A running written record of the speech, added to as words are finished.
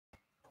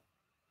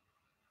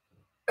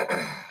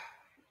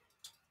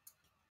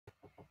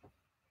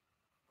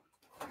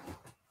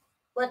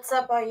What's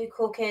up, all you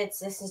cool kids?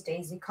 This is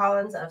Daisy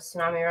Collins of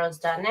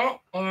TsunamiRose.net,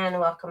 and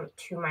welcome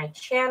to my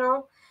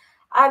channel.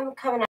 I'm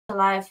coming out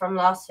live from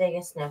Las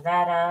Vegas,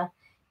 Nevada,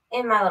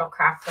 in my little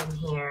craft room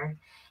here.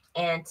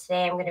 And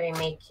today I'm going to be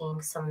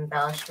making some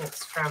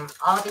embellishments from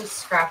all these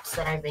scraps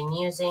that I've been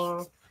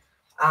using.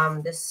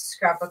 This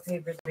scrapbook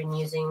paper I've been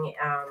using,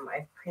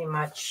 I've pretty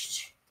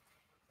much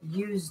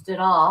used it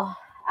all.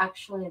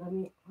 Actually,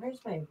 where's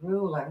my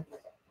ruler?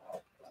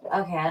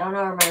 Okay, I don't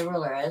know where my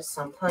ruler is,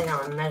 so I'm putting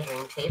on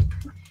measuring tape.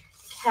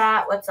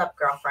 Cat, what's up,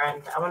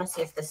 girlfriend? I want to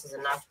see if this is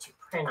enough to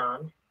print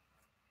on.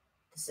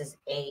 This is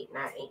 8,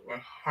 not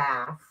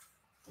 8.5.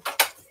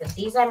 But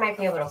these I might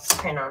be able to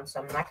print on,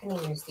 so I'm not going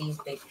to use these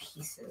big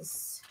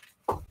pieces.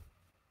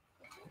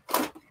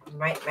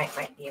 Might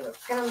be able to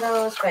print on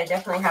those, but I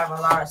definitely have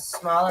a lot of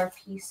smaller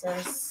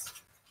pieces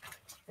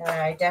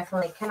that I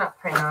definitely cannot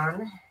print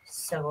on,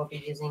 so we'll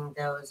be using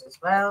those as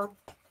well.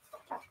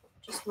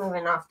 Just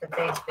moving off the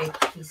big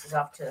pieces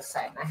off to the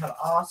side. I have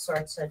all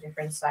sorts of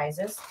different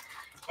sizes.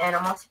 And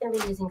I'm also going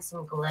to be using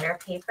some glitter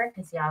paper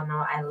because y'all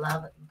know I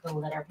love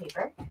glitter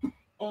paper.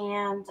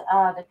 And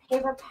the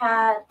paper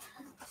pad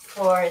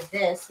for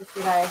this, if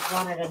you guys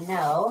wanted to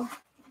know,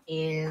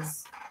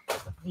 is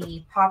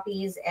the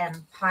Poppies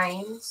and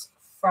Pines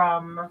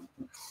from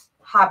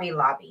Hobby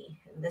Lobby.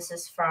 This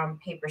is from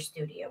Paper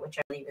Studio, which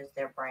I believe is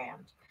their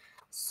brand.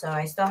 So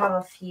I still have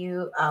a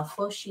few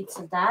full sheets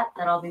of that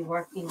I'll be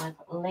working with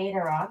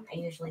later on. I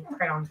usually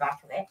print on the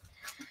back of it.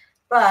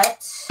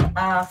 But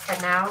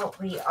for now,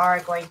 we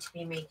are going to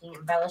be making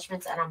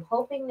embellishments, and I'm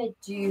hoping to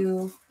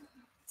do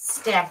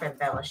stamp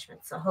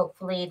embellishments. So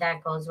hopefully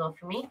that goes well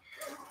for me.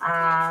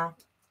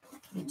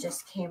 You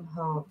just came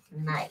home.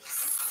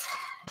 Nice.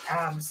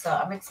 So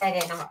I'm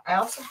excited. And I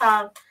also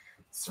have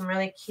some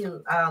really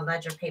cute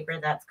ledger paper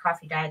that's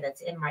coffee dye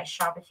that's in my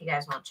shop if you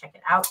guys want to check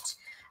it out.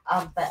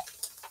 But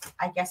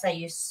I guess I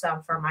used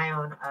some for my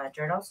own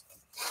journals.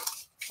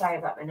 Sorry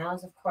about my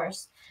nose, of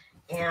course.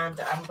 And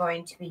I'm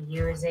going to be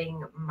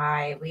using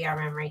my We Are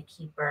Memory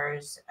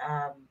Keepers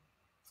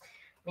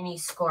mini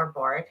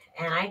scoreboard.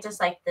 And I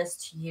just like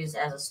this to use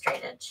as a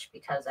straight edge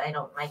because I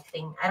don't like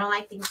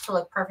things to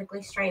look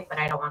perfectly straight, but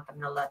I don't want them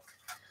to look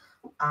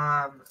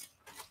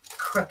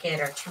crooked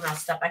or too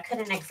messed up. I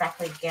couldn't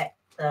exactly get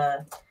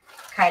the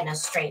kind of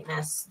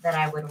straightness that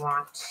I would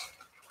want.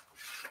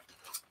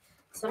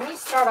 So let me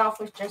start off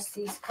with just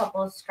these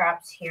couple of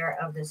scraps here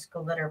of this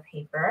glitter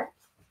paper.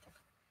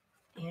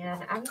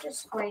 And I'm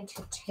just going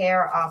to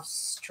tear off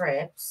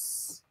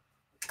strips.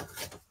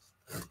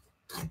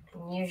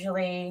 And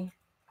usually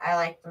I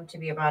like them to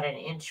be about 1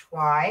 inch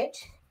wide.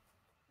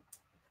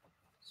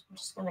 So I'm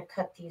just going to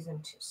cut these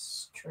into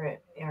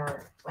strip,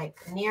 or like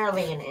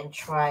nearly 1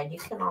 inch wide. You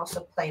can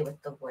also play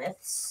with the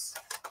widths.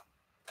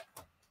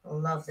 I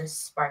love this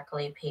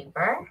sparkly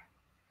paper.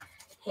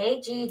 Hey,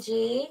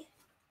 Gigi.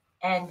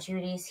 And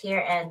Judy's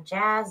here, and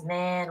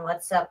Jasmine,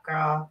 what's up,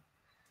 girl?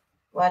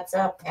 What's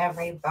up,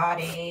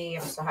 everybody?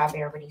 I'm so happy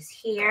everybody's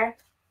here.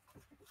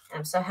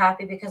 I'm so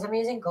happy because I'm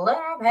using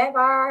glitter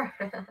paper.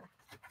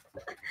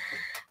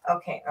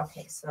 Okay,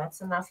 so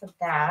that's enough of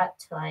that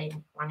till I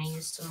want to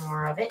use some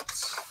more of it.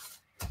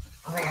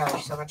 Oh my god,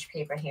 there's so much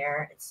paper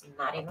here. It's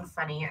not even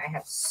funny. I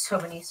have so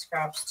many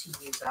scraps to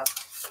use up.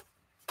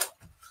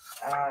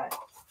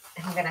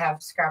 I'm going to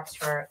have scraps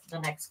for the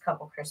next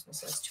couple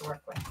Christmases to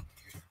work with.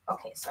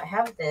 Okay, so I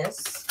have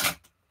this,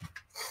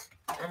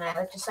 and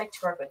I just like to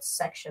work with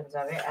sections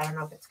of it. I don't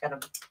know if it's going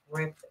to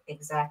rip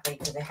exactly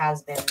because it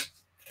has been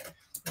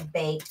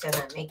baked, and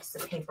that makes the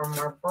paper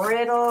more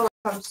brittle when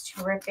it comes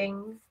to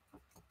ripping.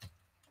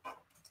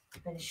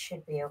 But it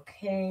should be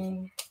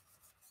okay.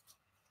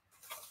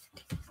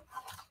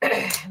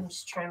 I'm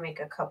just trying to make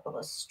a couple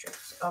of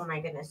strips. Oh my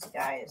goodness,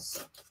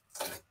 guys.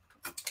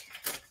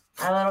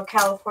 My little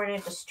California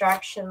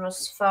distraction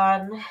was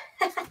fun.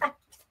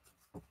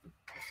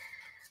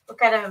 What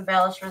kind of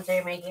embellishments are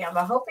you making? I'm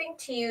hoping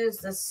to use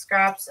the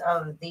scraps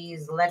of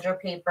these ledger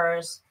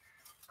papers,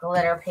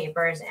 glitter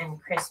papers,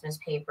 and Christmas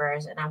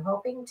papers. And I'm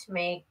hoping to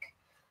make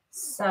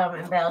some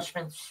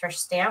embellishments for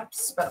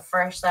stamps. But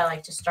first, I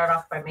like to start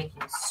off by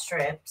making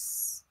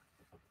strips.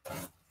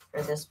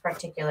 For this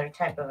particular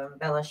type of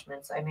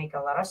embellishments, I make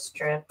a lot of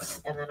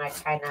strips, and then I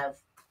kind of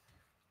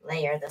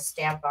layer the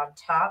stamp on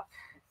top.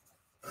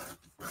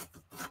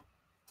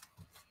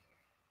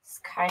 It's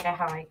kind of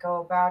how I go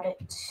about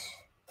it.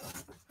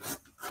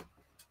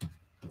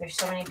 There's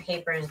so many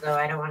papers, though.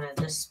 I don't want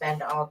to just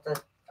spend all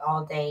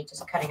day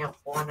just cutting up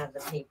one of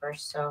the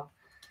papers. So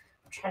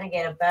I'm trying to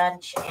get a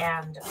bunch.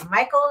 And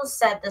Michael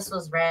said this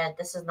was red.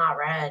 This is not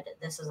red.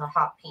 This is a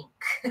hot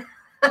pink.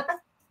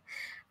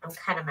 I'm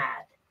kind of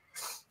mad.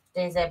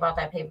 Days I bought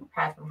that paper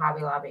pad from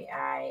Hobby Lobby.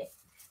 I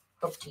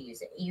hope to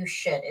use it. You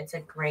should. It's a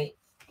great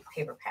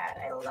paper pad.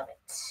 I love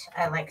it.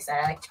 I like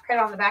to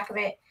print on the back of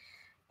it.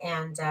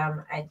 And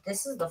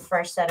this is the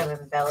first set of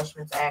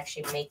embellishments I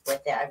actually make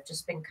with it. I've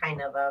just been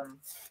kind of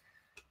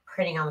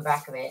printing on the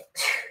back of it.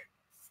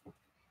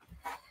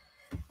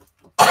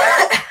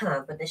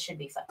 But this should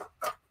be fun.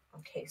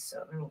 Okay,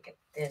 so let me get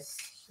this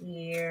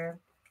here,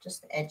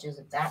 just the edges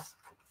of that.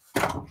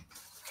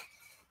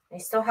 I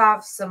still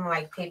have some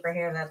like paper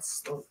here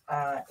that's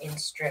in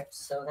strips,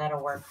 so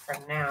that'll work for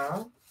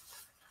now.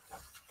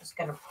 Just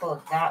gonna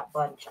pull that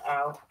bunch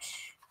out.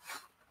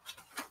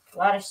 A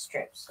lot of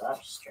strips, a lot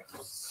of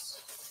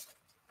strips.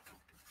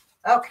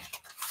 Okay,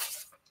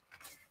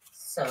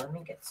 so let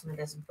me get some of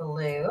this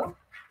blue,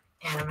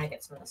 and I'm gonna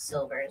get some of the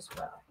silver as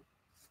well.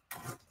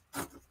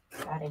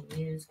 Gotta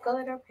use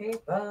glitter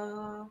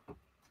paper.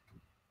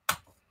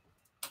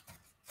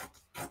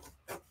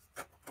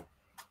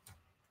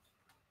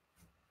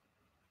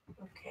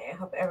 Okay, I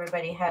hope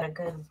everybody had a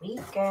good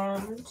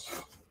weekend.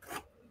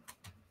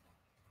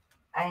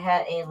 I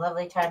had a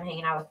lovely time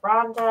hanging out with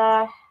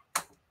Rhonda.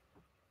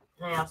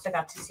 And I also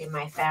got to see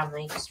my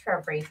family just for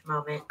a brief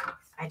moment.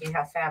 I do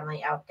have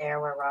family out there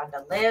where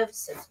Rhonda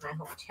lives. It's my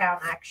hometown,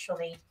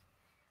 actually.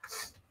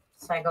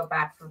 So I go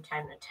back from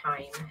time to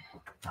time.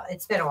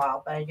 It's been a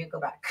while, but I do go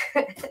back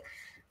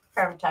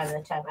from time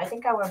to time. I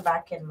think I went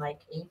back in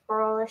like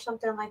April or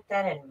something like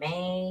that, in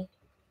May.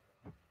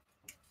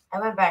 I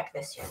went back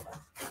this year, though.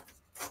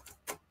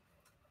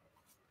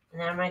 And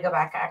then I'm going to go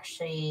back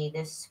actually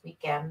this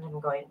weekend. I'm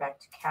going back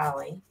to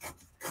Cali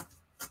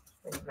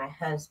with my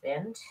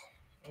husband.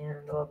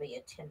 And we'll be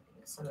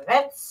attending some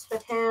events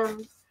with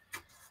him.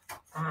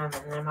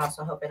 And I'm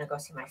also hoping to go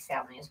see my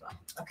family as well.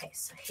 Okay,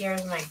 so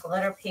here's my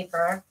glitter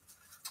paper.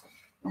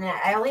 And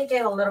I only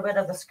did a little bit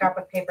of the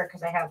scrapbook paper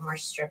because I have more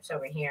strips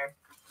over here.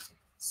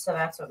 So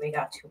that's what we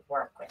got to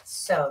work with.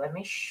 So let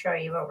me show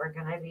you what we're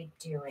going to be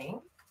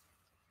doing.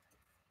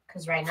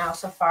 Because right now,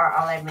 so far,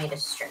 all I've made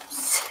is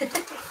strips.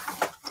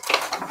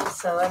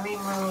 So let me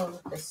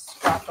move the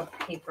scrapbook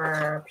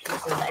paper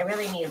pieces. I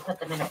really need to put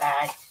them in a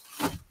bag.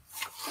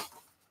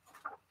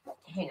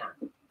 Hang on.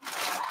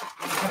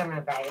 I'll put them in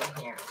a bag in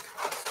here.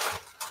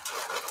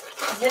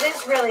 It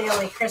is really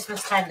only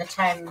Christmas time, the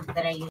time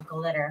that I use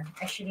glitter.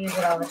 I should use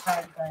it all the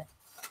time, but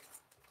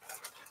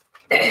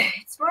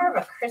it's more of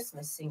a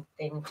Christmas thing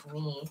to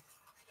me,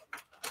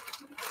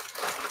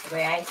 the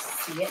way I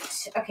see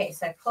it. Okay,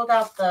 so I pulled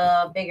out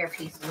the bigger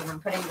pieces and I'm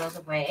putting those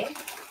away.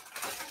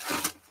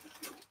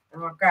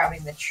 And we're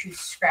grabbing the true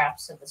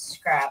scraps of the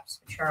scraps,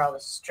 which are all the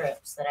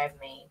strips that I've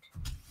made.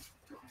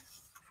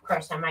 Of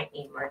course, I might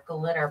need more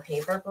glitter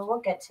paper, but we'll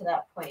get to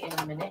that point in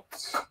a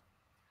minute.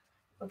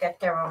 We'll get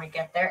there when we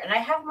get there. And I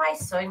have my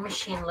sewing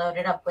machine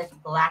loaded up with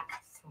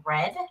black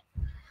thread.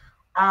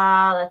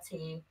 Let's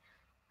see.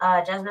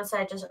 Jasmine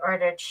said I just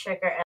ordered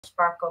sugar and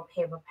sparkle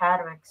paper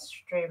pad. I'm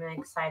extremely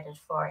excited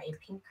for a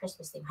pink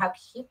Christmas theme. How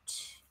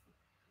cute.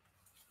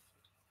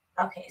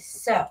 Okay,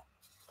 so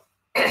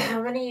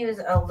I'm going to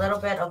use a little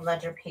bit of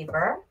ledger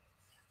paper.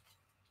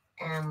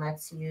 And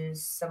let's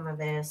use some of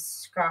this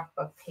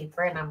scrapbook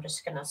paper. And I'm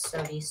just going to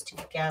sew these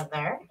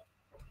together.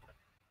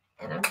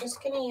 And I'm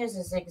just going to use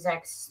a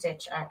zigzag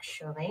stitch,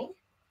 actually.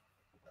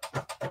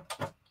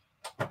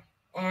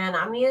 And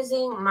I'm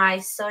using my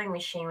sewing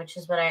machine, which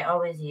is what I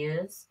always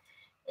use.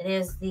 It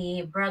is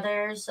the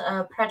Brothers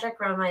Project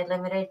Runway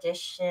Limited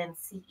Edition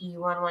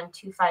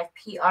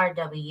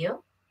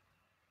CE1125PRW.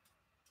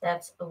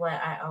 That's what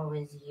I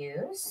always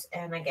use.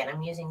 And again,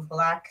 I'm using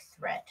black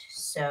thread.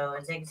 So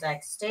a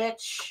zigzag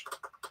stitch,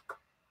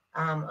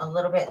 a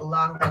little bit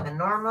longer than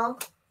normal.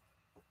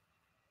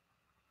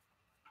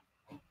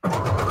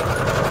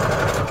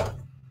 I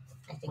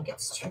think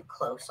it's too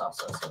close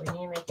also, so we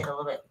need to make it a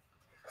little bit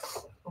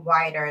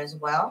wider as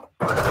well.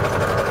 Of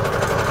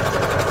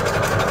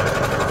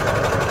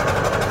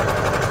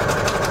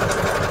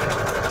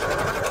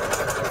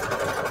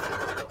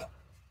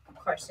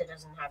course, it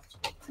doesn't have to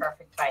be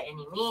perfect by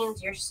any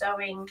means. You're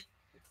sewing,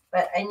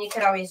 and you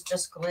could always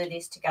just glue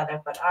these together,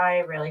 but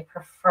I really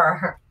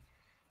prefer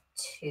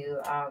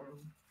to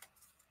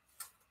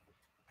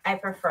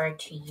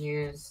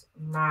use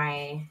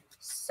my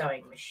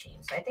sewing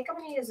machine. So I think I'm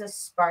going to use a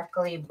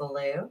sparkly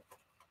blue.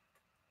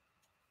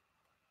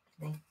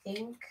 And I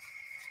think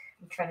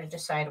I'm trying to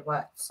decide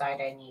what side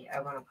I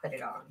want to put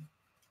it on.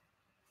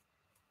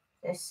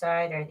 This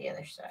side or the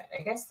other side.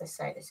 I guess this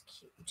side is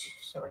cute.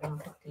 So we're going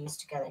to put these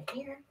together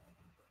here.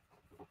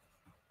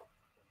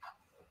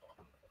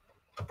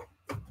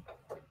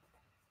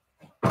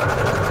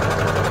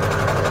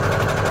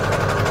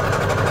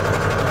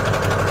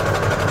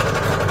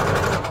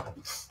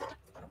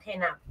 Okay,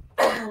 now,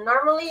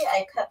 normally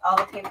I cut all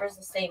the papers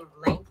the same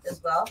length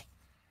as well.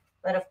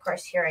 But of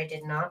course here I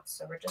did not.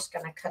 So we're just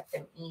going to cut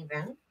them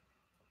even.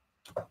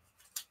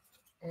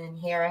 And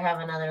here I have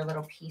another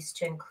little piece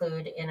to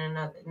include in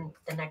the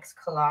next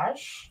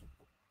collage.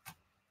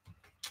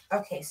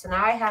 Okay, so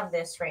now I have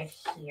this right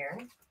here.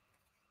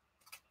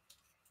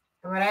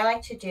 And what I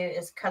like to do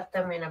is cut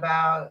them in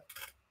about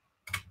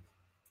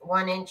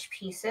 1-inch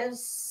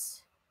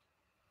pieces,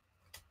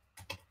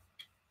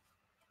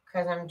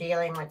 because I'm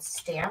dealing with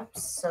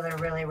stamps, so they're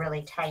really,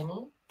 really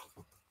tiny.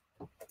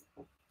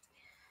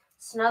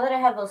 So now that I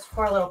have those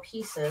 4 little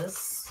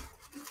pieces,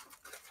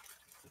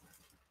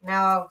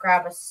 now I'll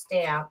grab a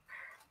stamp.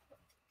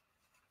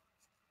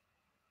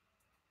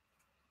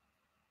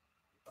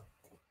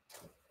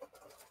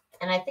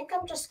 And I think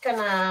I'm just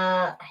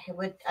gonna,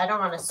 I don't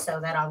want to sew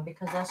that on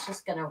because that's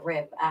just gonna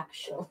rip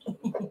actually.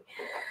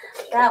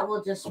 That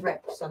will just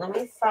rip. So let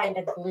me find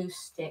a glue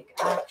stick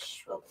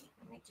actually.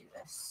 Let me do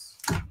this.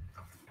 Let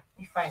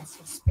me find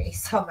some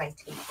space on my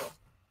table.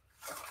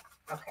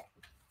 Okay.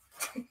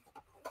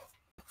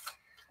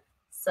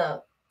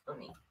 So let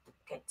me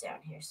get down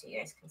here so you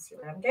guys can see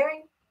what I'm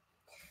doing.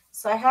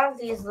 So I have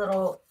these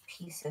little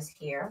pieces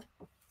here.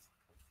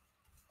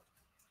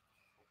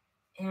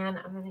 And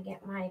I'm going to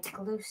get my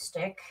glue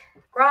stick.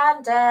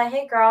 Rhonda,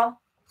 hey girl.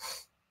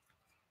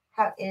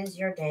 How is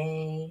your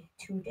day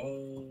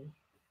today?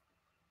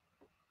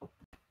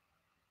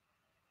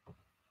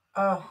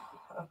 Oh,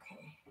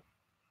 okay.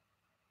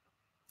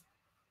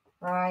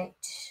 Right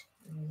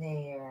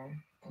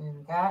there.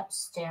 And that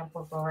stamp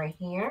will go right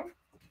here.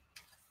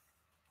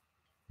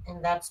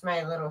 And that's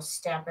my little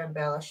stamp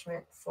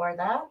embellishment for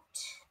that.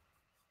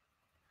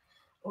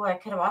 Oh, I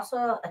could have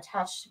also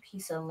attached a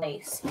piece of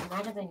lace. It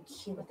might have been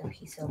cute with a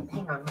piece of,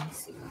 hang on, let me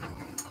see.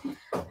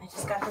 I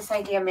just got this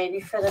idea maybe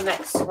for the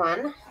next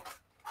one.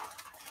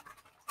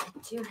 I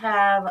do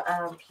have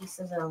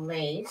pieces of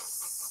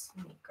lace.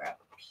 Let me grab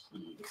a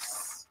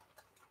piece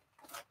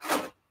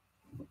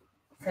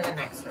for the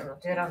next one. We'll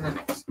do it on the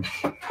next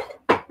one.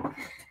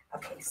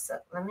 Okay, so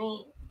let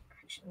me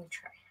try.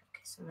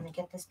 Okay, so I'm going to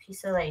get this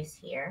piece of lace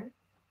here.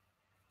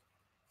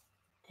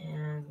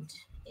 And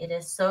it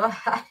is so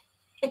hot.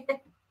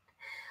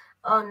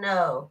 Oh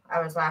no, I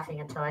was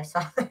laughing until I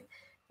saw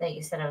that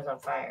you said I was on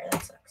fire.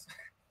 That sucks.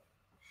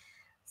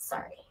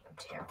 Sorry, I'm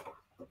terrible.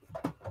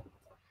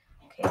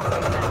 Okay,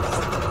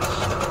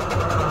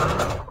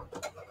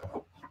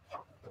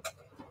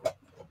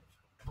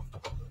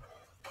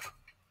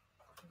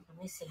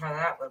 let me see how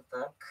that would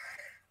look.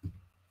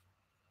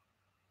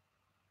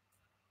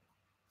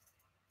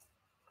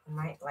 I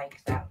might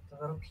like that.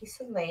 The little piece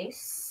of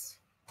lace.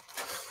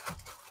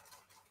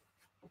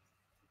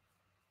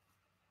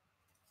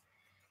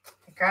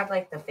 I grabbed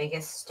like the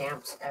biggest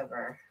stamps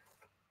ever.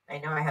 I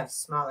know I have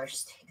smaller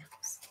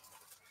stamps.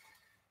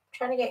 I'm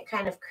trying to get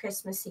kind of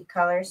Christmassy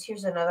colors.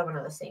 Here's another one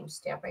of the same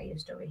stamp I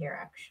used over here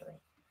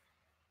actually.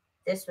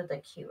 This would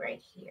look cute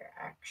right here.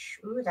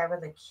 Actually, ooh, that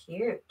would look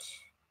cute.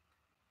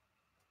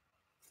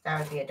 That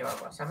would be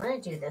adorable. So I'm going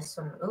to do this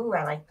one. Ooh,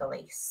 I like the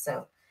lace.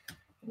 So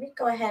let me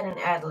go ahead and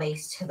add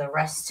lace to the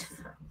rest of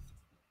them.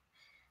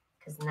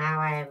 Because now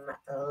I'm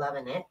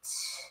loving it.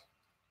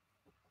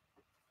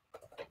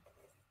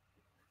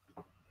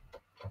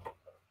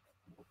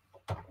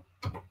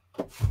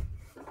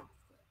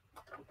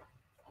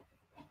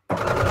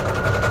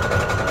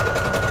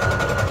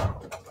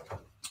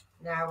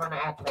 Now I want to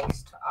add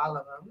lace to all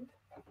of them.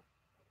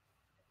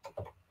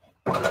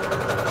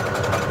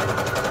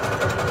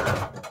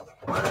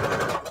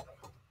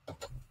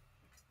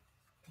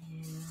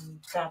 And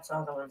that's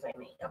all the ones I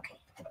made. Okay.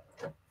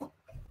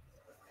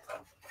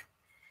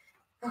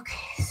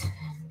 Okay, so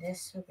then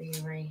this will be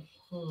right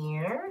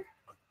here.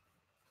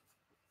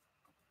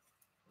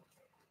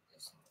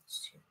 This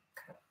needs to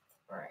cut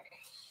right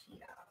here.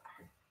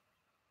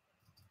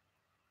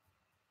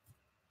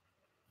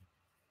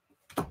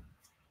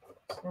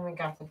 So then we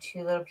got the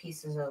two little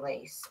pieces of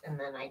lace, and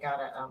then I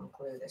gotta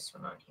glue this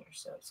one on here,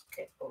 so let's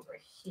get over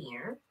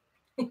here.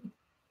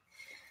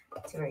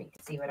 So where you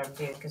can see what I'm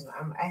doing, because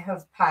I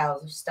have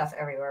piles of stuff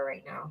everywhere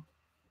right now.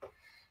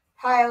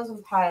 Piles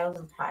and piles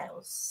and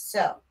piles.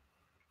 So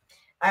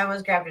I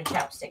almost grabbed a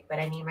chapstick, but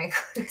I need my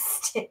glue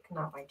stick,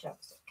 not my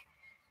chapstick.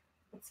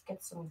 Let's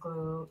get some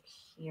glue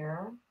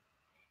here.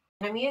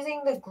 And I'm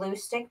using the glue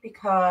stick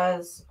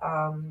because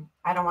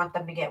I don't want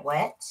them to get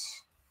wet.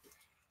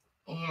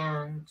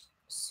 And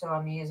so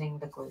I'm using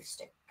the glue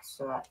stick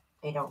so that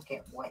they don't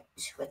get wet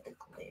with the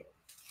glue.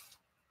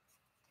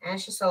 And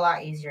it's just a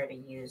lot easier to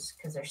use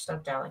because they're so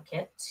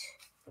delicate.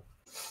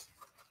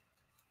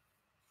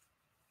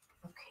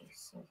 Okay,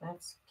 so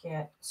let's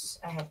get,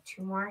 I have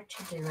two more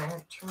to do. I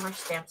have two more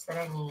stamps that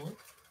I need.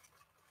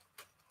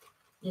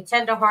 You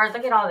tend to hoard,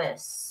 look at all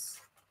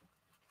this.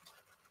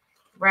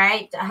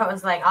 Right? I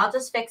was like, I'll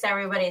just fix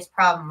everybody's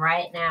problem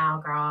right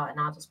now, girl, and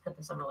I'll just put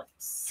this on the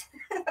lips.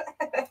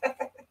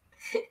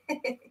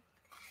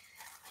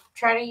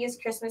 Try to use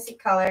Christmassy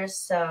colors,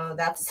 so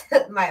that's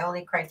my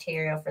only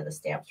criteria for the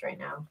stamps right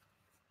now.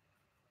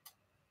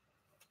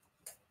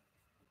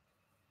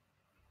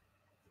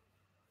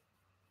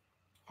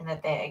 And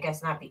that they, I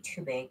guess, not be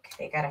too big.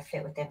 They gotta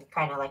fit within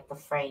kind of like the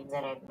frame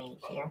that I've made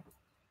here.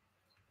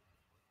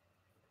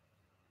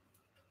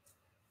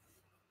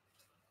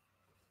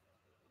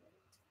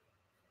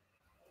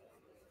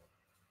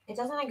 It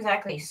doesn't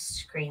exactly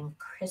scream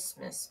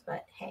Christmas,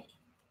 but hey.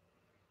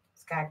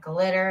 It's got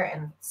glitter,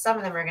 and some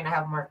of them are going to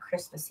have more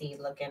Christmassy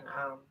looking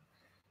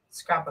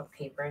scrapbook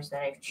papers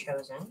that I've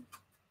chosen.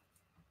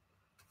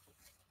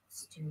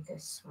 Let's do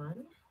this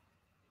one.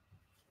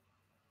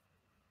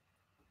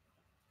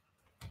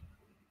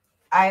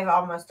 I've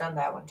almost done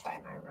that one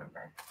time, I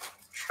remember.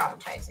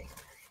 Traumatizing.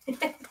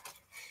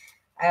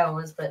 I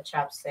almost put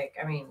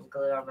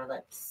glue on my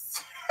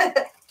lips.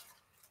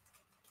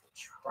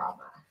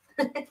 Trauma.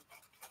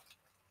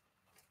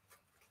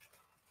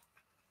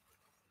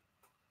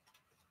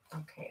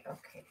 Okay,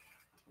 okay.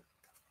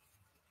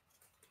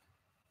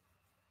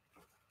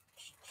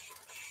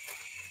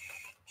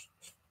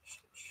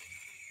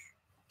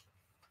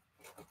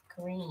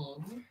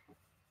 Green.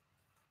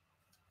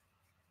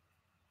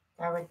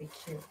 That would be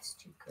cute. It's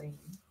too green.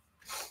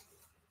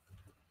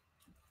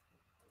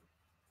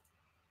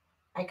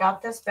 I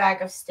got this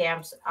bag of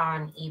stamps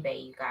on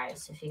eBay, you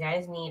guys. If you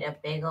guys need a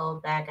big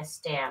old bag of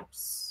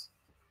stamps,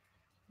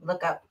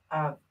 look up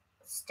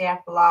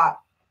Stamp Lot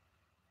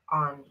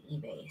on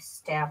eBay.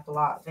 Stamp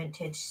Lot,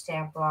 Vintage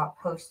Stamp Lot,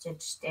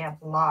 Postage Stamp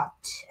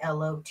Lot,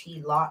 LOT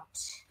Lot.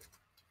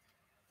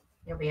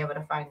 You'll be able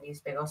to find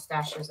these big old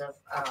stashes of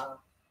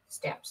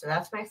stamps. So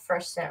that's my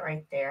first set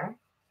right there.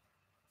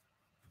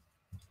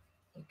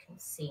 You can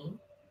see.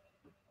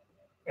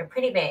 They're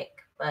pretty big,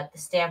 but the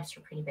stamps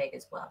are pretty big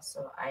as well.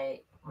 So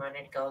I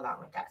wanted to go along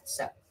with that.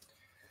 So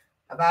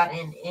about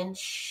an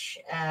inch,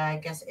 I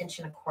guess inch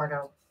and a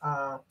quarter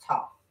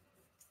tall.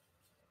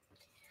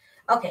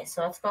 Okay,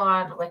 so let's go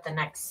on with the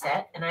next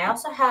set. And I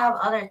also have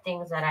other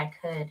things that I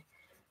could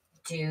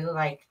do,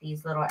 like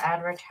these little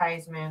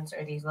advertisements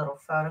or these little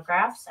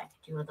photographs. I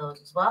could do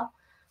those as well.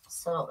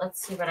 So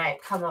let's see what I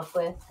come up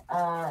with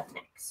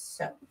next.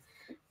 So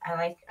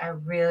I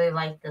really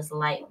like this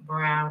light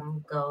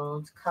brown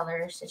gold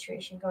color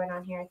situation going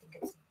on here. I think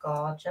it's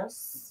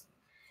gorgeous.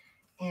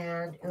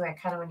 And ooh, I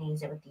kind of want to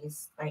use it with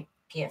these like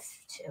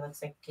gift. It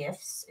looks like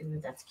gifts.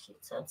 Ooh, that's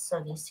cute. So let's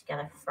sew these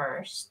together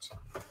first.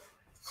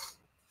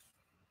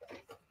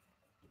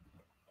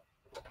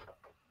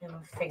 And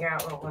we'll figure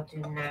out what we'll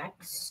do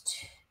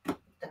next.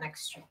 The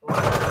next strip.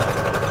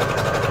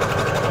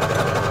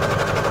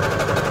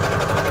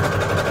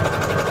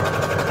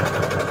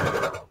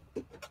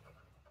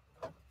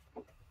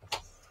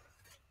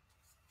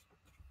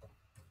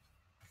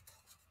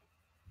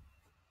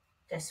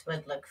 This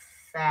would look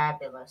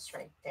fabulous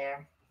right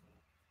there.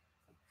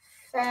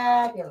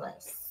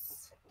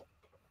 Fabulous.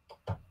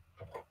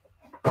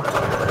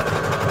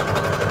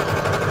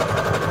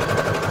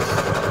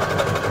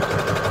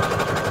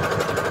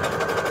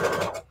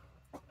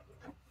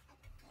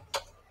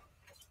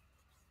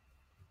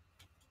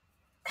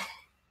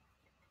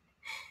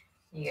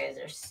 You guys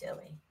are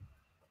silly.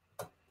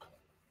 And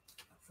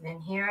then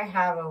here I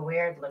have a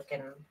weird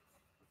looking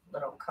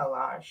little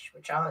collage,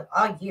 which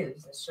I'll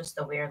use. It's just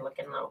a weird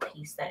looking little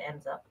piece that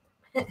ends up.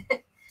 And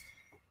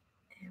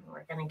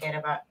we're gonna get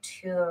about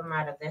 2 of them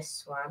out of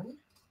this one.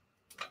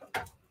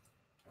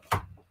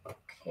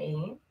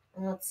 Okay,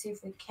 and let's see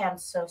if we can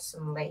sew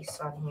some lace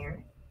on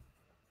here.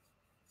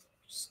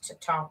 Just to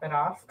top it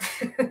off.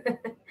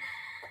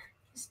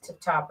 Just to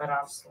top it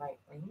off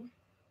slightly.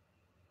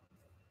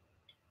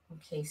 In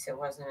case it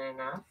wasn't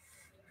enough.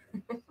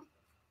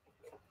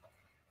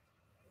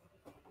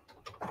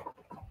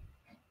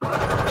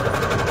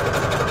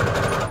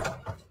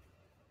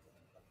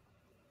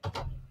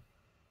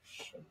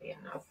 Should be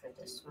enough for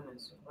this one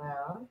as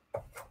well.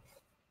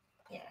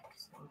 Yeah,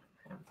 because I'm going to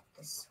put them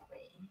this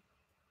way.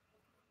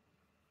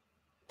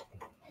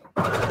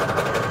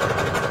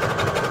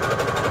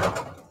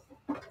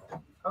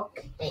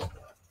 Okay.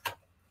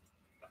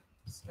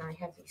 So now I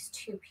have these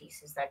 2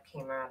 pieces that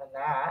came out of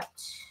that.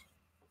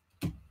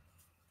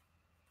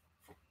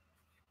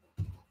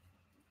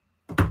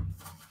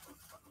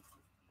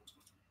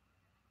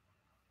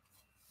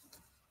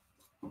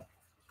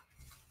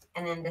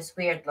 And then this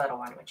weird little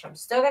one, which I'm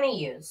still going to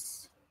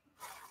use.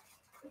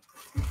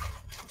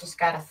 Just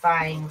got to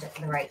find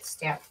the right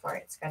stamp for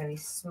it. It's got to be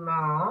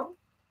small.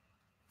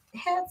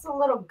 It's a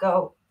little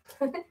goat.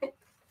 I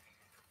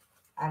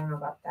don't know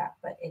about that,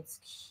 but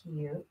it's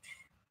cute.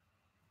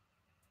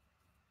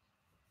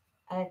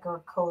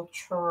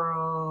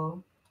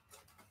 Agricultural.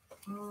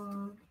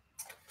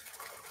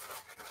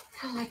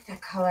 I like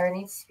that color. It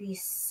needs to be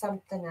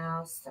something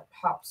else that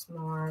pops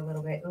more a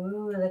little bit.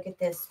 Ooh, look at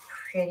this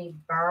pretty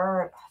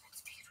bird. Oh,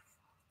 that's beautiful.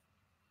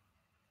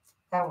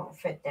 That won't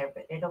fit there,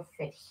 but it'll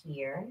fit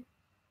here.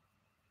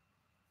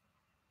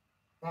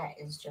 That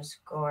is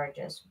just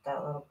gorgeous with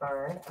that little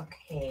bird.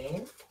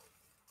 Okay.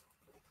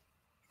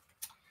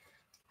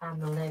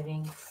 I'm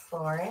living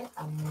for it.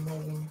 I'm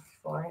living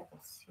for it.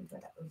 Let's see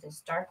what that was.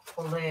 This dark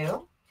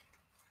blue.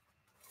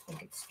 I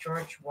think it's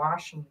George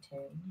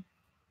Washington.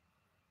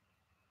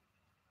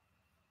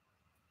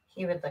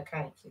 He would look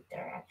kind of cute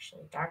there,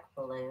 actually. Dark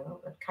blue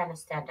would kind of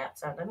stand out.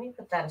 So let me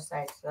put that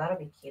aside. So that'll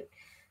be cute.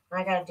 What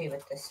I got to do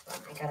with this one?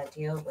 I got to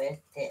deal with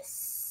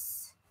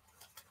this.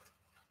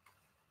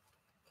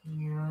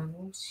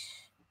 And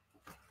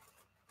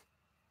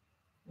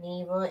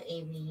Naval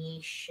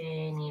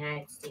Aviation,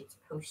 United States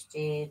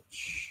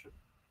Postage.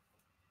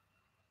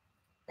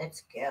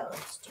 Let's go.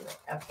 Let's do it.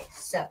 Okay,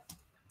 so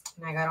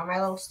I got all my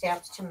little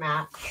stamps to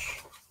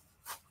match.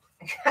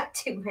 I got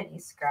too many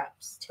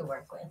scraps to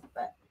work with,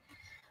 but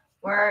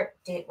we're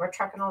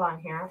trucking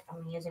along here.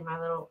 I'm using my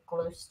little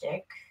glue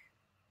stick.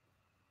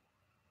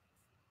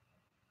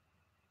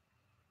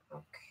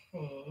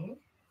 Okay.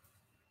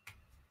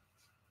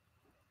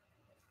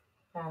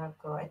 That'll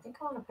go. I think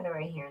I want to put it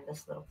right here in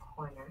this little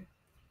corner.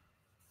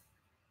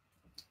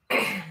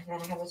 And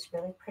then I have this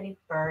really pretty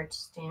bird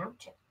stamp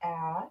to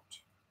add.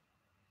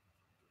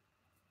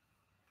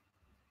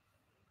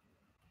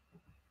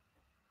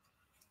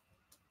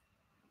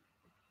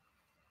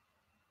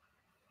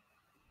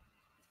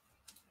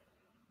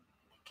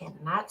 Again,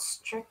 not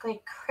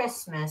strictly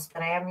Christmas,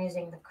 but I am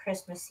using the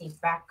Christmassy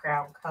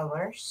background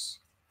colors.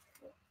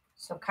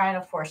 So kind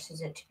of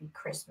forces it to be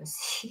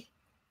Christmassy.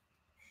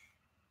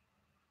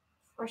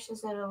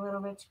 Forces it a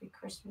little bit to be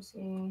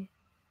Christmassy.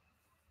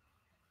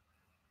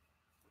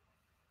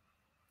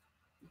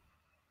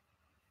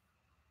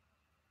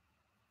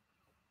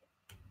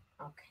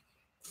 Okay.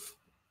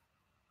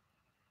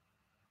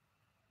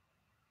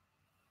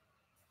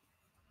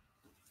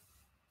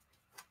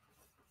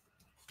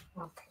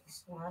 Okay,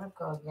 so that'll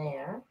go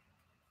there.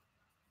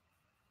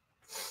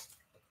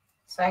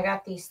 So I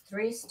got these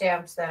 3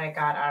 stamps that I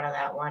got out of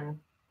that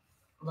one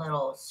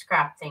little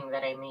scrap thing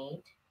that I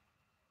made.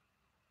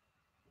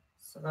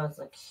 So those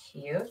look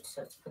cute.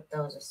 So let's put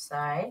those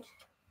aside.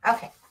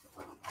 Okay.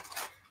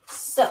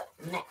 So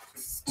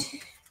next,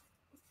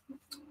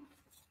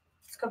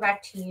 let's go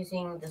back to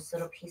using this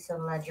little piece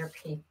of ledger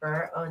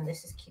paper. Oh, and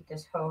this is cute,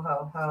 this ho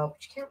ho ho,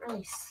 but you can't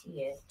really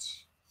see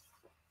it.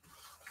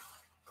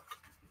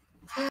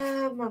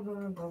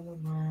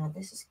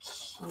 This is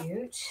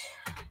cute.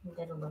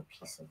 Get a little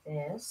piece of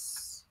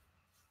this.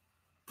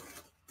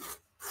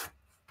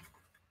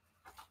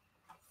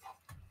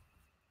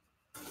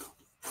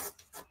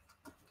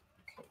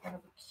 Okay,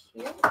 that'll be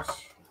cute.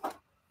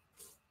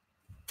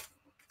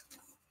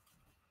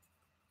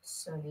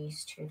 Sew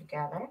these 2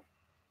 together.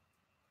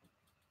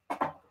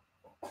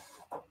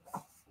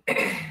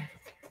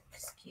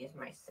 Excuse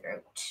my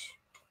throat.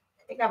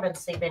 I think I've been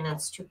sleeping and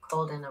it's too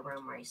cold in the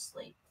room where I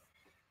sleep.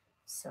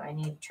 So I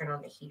need to turn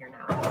on the heater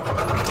now.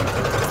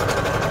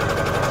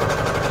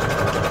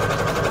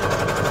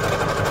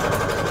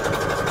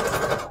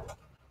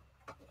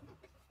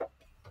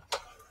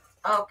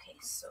 Okay,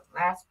 so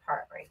last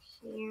part right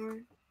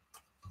here.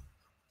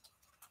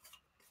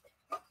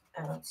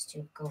 Let's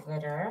do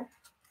glitter.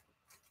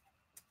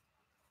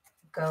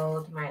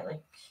 Gold might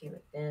look cute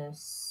with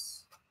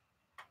this.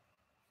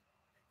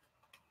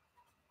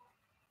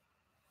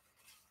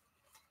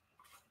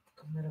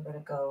 A little bit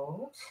of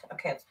gold.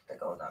 Okay, let's put the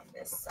gold on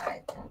this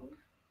side then.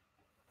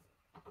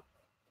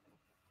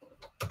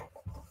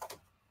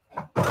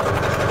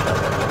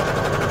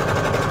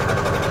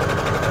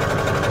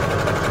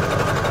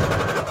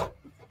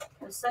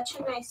 It was such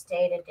a nice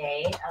day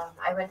today.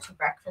 I went to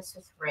breakfast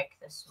with Rick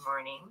this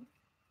morning.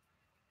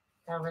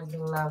 That was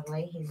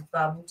lovely. He's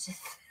bummed.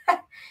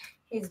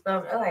 He's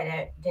bummed. Oh,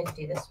 I didn't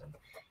do this one.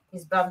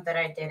 He's bummed that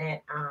I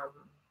didn't,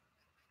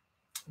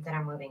 that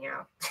I'm moving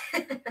out.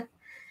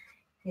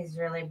 He's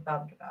really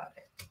bummed about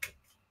it.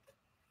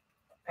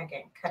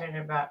 Again, cut it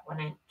about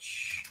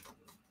 1-inch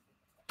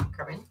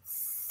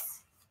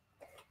increments.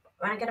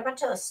 I want to get a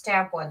bunch of the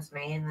stamp ones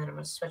made, and then I'm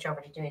going to switch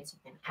over to doing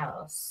something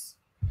else.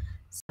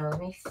 So let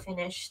me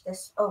finish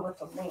this. Oh, with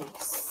the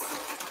lace.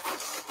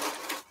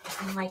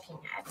 I'm liking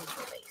adding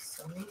the lace.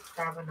 So let me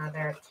grab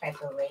another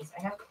type of lace.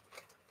 I have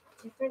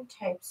different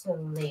types of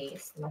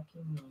lace,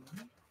 lucky me,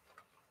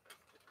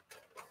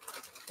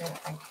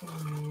 that I can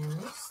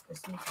use.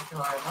 This one's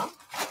adorable.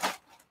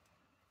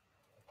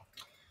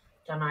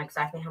 Don't know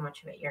exactly how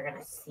much of it you're going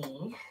to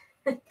see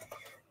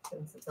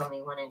since it's only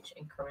 1-inch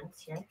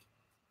increments here.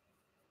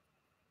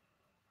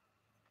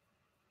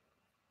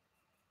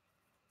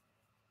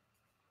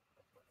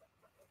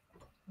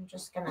 I'm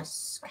just going to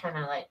kind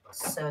of like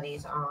sew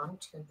these on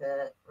to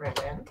the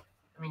ribbon,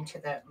 to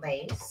the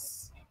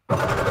lace.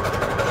 Once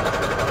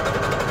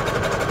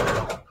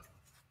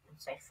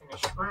I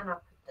finish one, I'll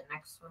put the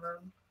next one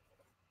on.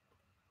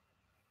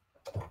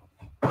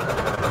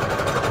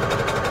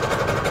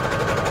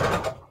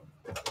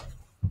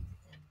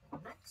 And the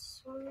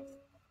next one.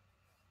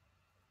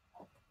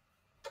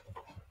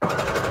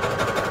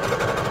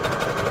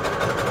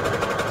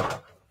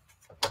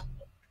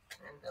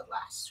 And the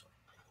last one.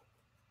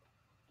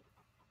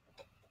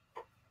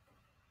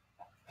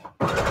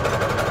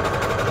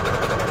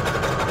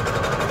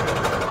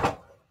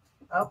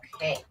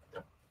 Okay.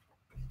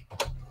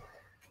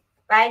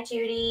 Bye,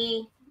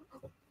 Judy.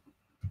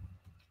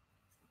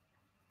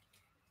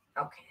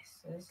 Okay,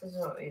 so this is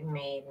what we've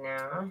made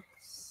now.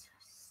 This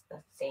is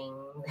the thing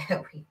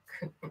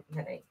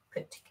that I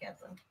put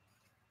together.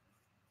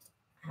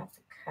 I have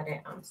to cut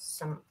it on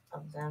some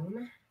of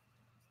them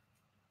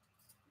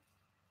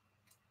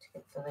to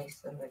get the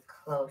lace a little bit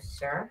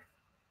closer.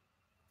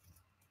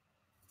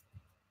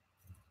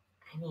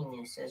 I need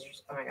new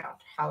scissors. Oh my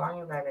god, how long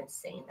have I been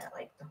saying that?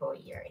 Like the whole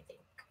year, I think.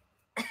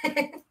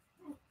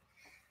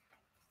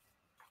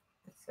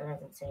 That's what I've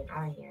been saying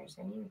all years.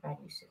 I need to buy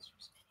new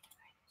scissors.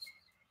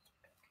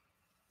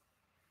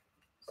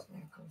 So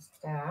there goes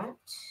that.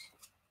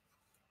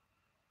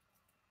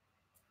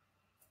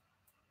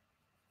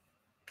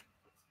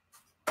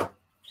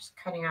 Just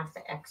cutting off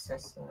the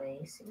excess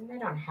lace. Even I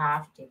don't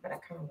have to, but I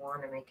kind of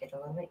want to make it a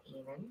little bit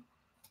even.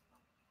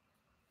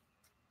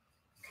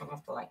 Kind of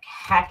have to like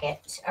hack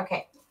it.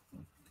 Okay.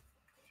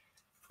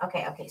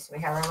 Okay, so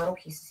we have our little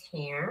pieces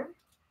here.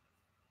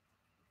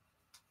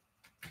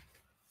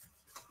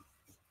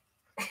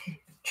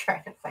 Try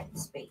to find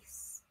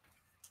space.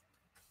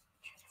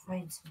 Try to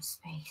find some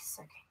space.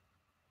 Okay.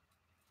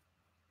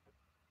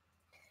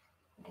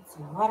 Get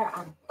some water.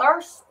 I'm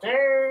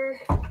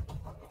thirsty.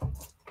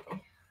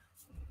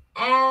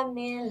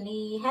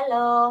 Emily,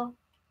 hello.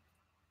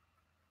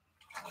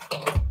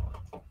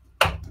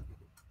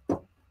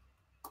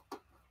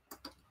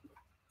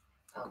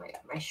 Oh my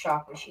god, my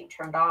shop machine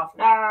turned off.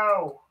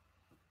 No.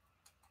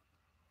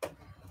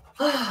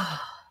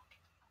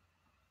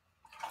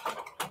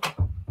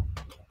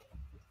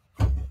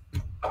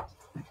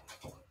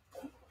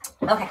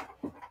 Okay.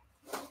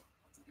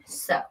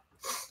 So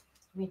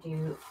we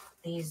do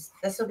these.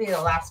 This will be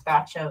the last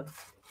batch of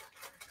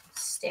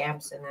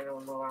stamps, and then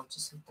we'll move on to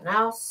something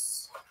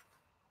else.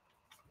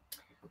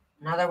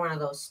 Another one of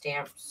those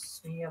stamps.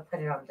 Maybe I'll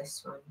put it on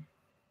this one.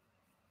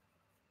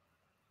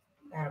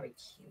 That'll be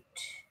cute.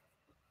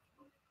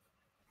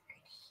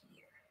 Right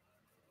here.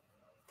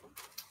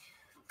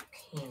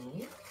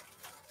 Okay.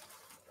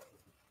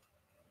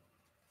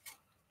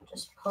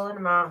 Just pulling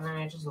them out, and then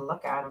I just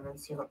look at them and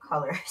see what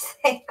colors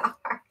they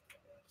are.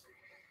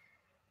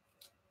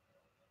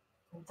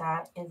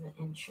 That is an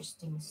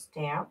interesting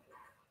stamp.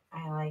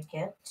 I like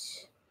it.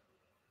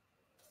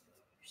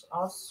 There's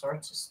all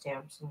sorts of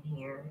stamps in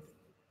here.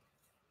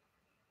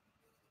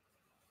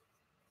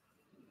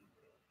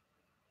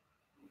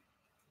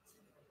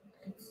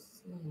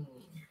 Let's see.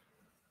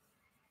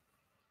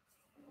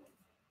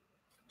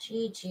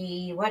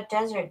 Gigi, what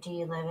desert do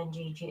you live in,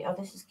 Gigi? Oh,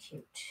 this is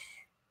cute.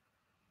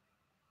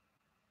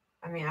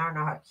 I mean, I don't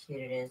know how cute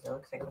it is. It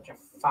looks like a bunch of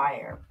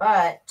fire,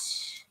 but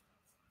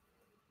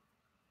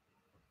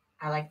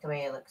I like the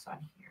way it looks on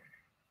here.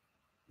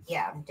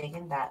 Yeah, I'm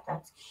digging that.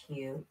 That's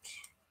cute.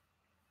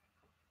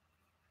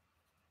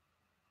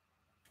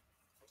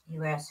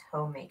 U.S.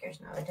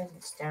 homemakers. No, it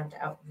doesn't stand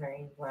out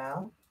very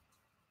well.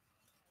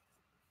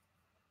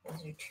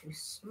 These are too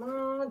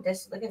small.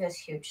 Look at this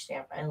huge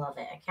stamp. I love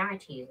it. I can't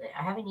wait to use it.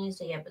 I haven't used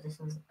it yet, but this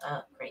one's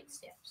great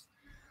stamps.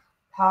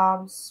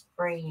 Palm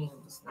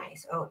Springs.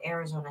 Nice. Oh,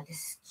 Arizona. This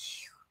is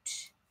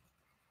cute.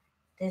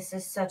 This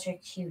is such a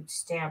cute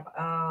stamp.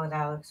 Oh,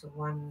 that looks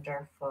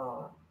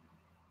wonderful.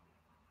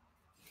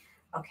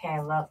 Okay, I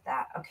love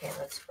that. Okay,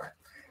 let's work.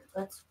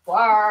 Let's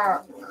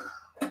work.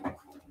 Oh,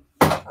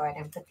 I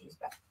didn't put these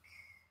back.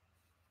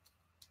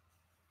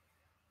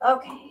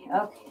 Okay.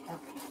 Okay.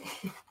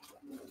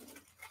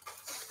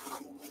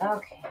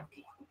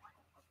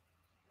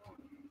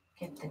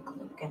 Get the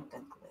glue.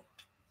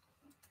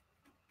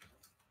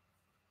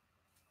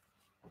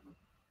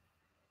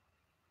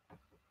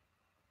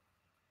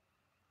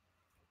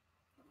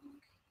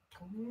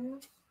 Glue.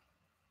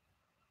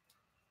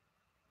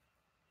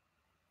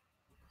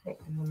 Put it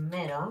in the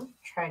middle.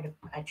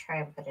 I try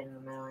and put it in the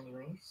middle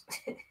anyways.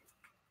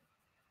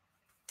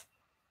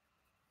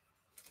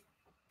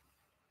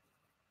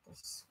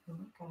 This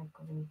one, gotta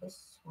glue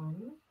this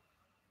one.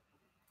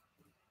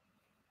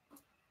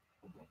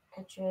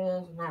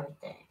 Edges and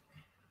everything.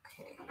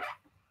 Okay.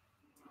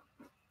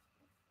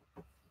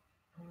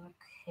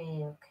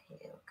 There we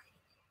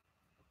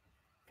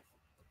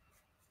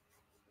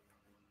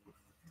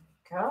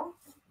go.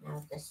 Now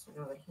this one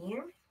over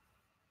here.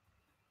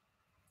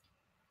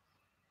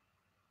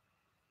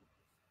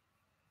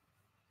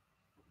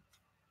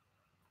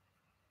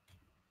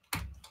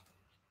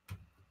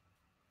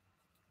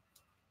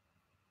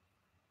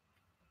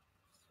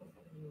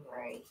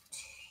 Right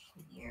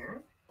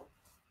here.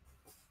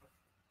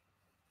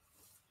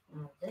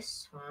 Now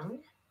this one.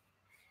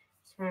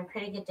 It's been a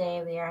pretty good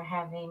day. We are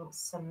having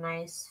some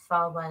nice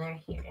fall weather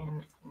here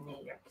in New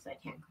York, so I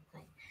can't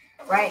complain.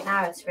 Right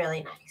now it's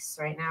really nice.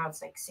 Right now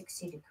it's like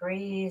 60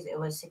 degrees. It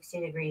was 60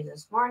 degrees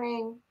this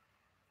morning.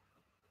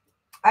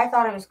 I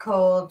thought it was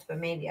cold, but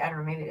maybe, I don't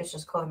know, maybe it was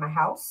just cold in my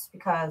house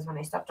because when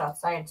I stepped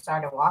outside and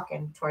started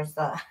walking towards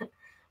the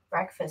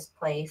breakfast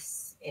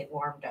place, it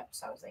warmed up.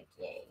 So I was like,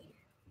 yay.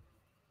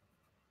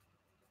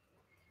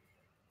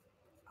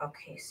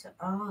 Okay, so,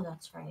 oh,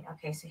 that's right.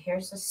 Okay, so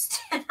here's the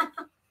stamp.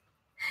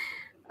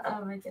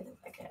 Oh my goodness.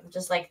 Okay, I'm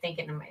just like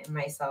thinking to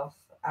myself,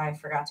 I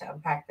forgot to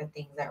unpack the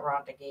things that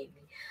Rhonda gave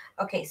me.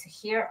 Okay, so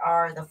here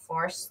are the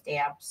 4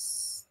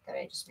 stamps that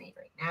I just made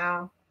right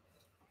now.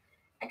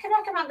 I can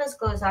recommend this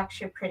glue. It's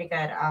actually pretty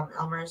good.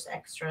 Elmer's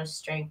Extra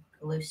Strength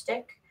Glue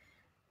Stick.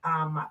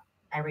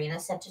 Irina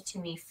sent it to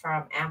me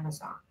from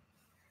Amazon.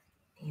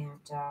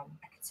 And I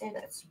could say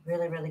that it's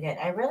really, really good.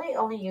 I really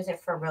only use it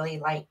for really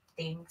light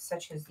things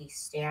such as these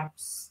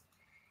stamps.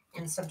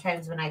 And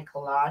sometimes when I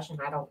collage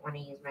and I don't want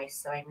to use my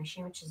sewing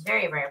machine, which is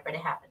very rare, but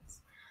it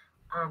happens.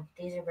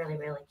 These are really,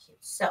 really cute.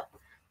 So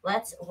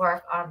let's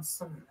work on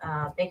some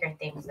bigger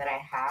things that I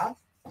have.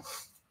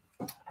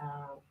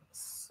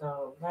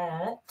 So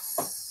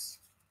let's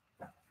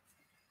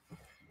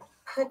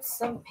put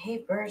some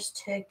papers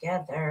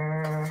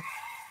together.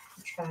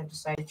 I'm trying to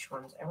decide which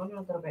ones. I want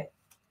a little bit.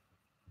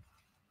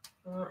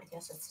 Well, I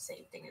guess it's the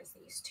same thing as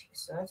these two.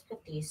 So let's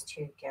put these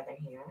two together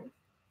here.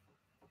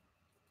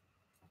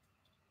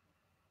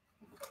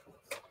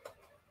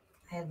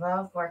 I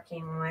love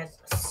working with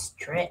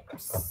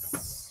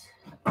strips.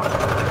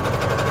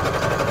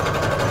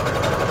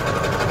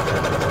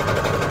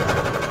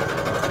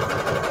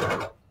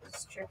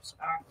 Strips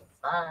are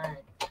fun.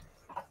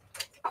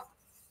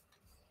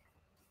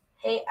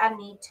 Hey,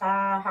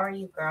 Anita, how are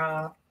you,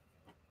 girl?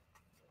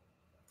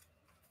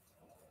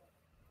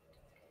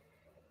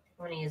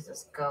 I'm going to use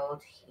this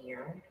gold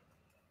here.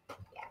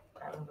 Yeah,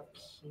 that would look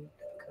cute,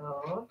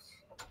 gold.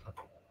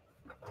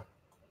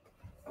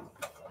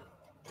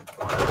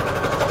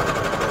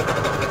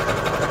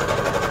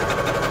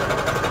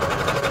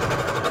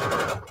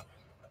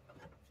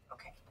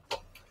 Okay.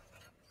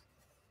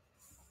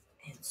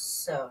 And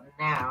so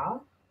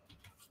now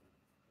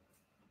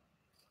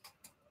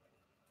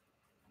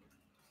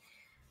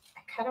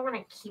I kind of want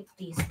to keep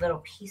these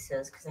little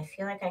pieces because I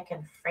feel like I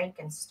can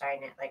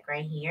Frankenstein it, like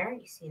right here.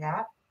 You see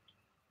that?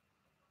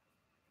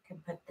 I can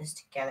put this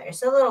together.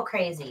 It's a little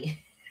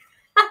crazy.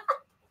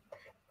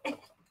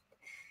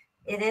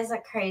 It is a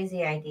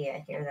crazy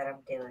idea here that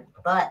I'm doing,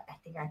 but I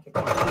think I could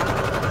do it.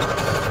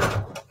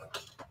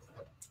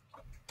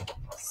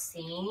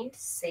 See?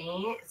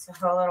 It's a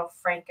whole little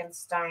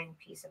Frankenstein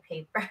piece of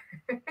paper.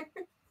 I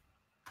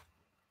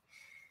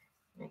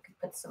could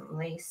put some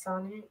lace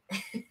on it.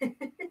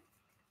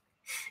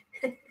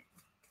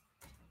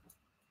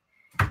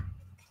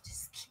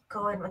 Just keep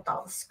going with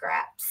all the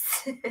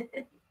scraps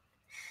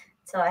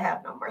until I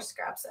have no more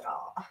scraps at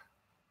all.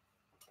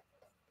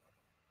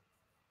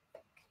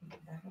 Okay,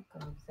 that'll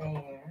go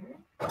there.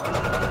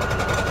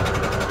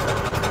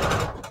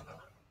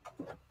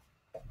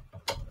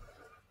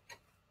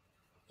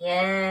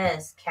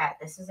 Yes, Kat,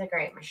 this is a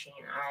great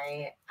machine.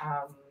 I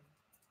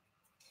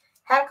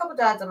had a couple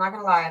duds. I'm not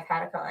gonna lie. I've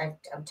had a couple.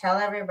 I'm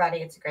telling everybody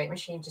it's a great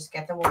machine. Just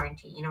get the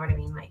warranty. You know what I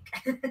mean? Like,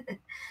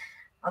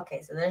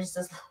 okay. So there's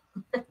this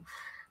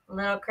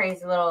little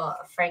crazy little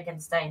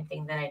Frankenstein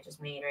thing that I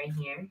just made right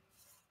here,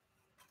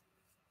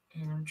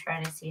 and I'm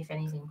trying to see if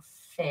anything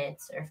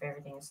fits or if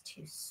everything is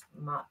too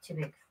small, too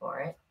big for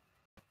it.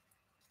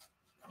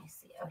 Let me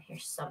see. Oh,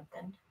 here's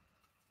something.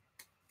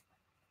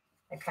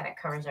 It kind of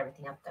covers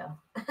everything up though.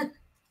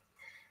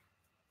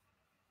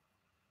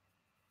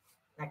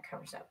 That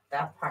covers up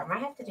that part.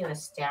 Might have to do a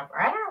stamp. Or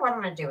I don't know what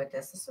I'm going to do with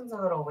this. This one's a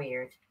little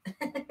weird.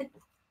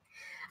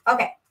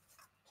 Okay.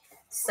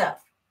 So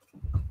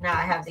now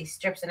I have these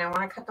strips and I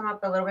want to cut them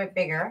up a little bit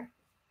bigger.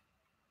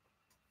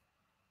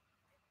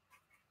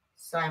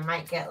 So I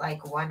might get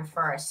like one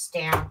for a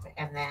stamp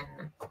and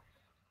then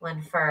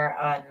one for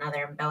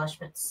another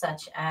embellishment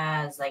such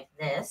as like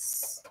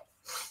this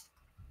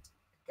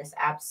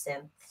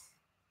absinthe.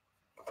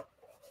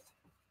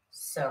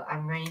 So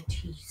I'm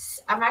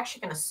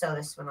actually going to sew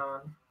this one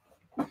on.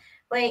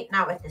 Wait,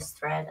 not with this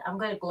thread. I'm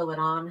going to glue it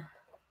on.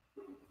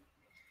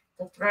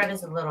 The thread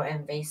is a little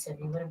invasive.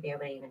 You wouldn't be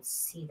able to even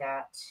see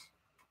that.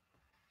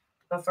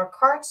 But for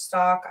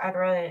cardstock, I'd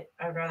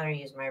rather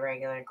use my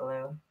regular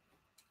glue.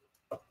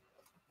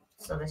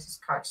 So this is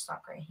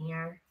cardstock right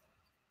here.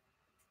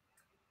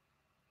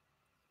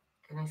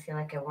 And I feel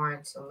like it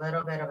warrants a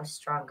little bit of a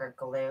stronger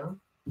glue.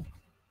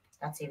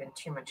 That's even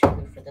too much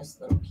glue for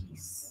this little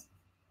piece.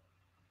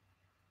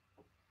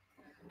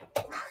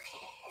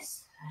 Okay,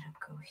 so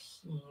that'll go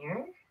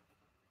here.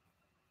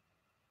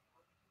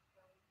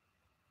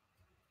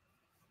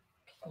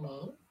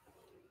 Okay.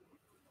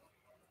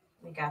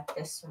 We got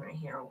this one right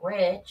here,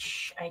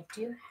 which I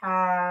do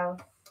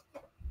have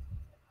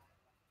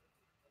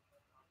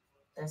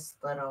this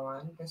little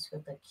one. This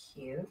would look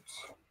cute.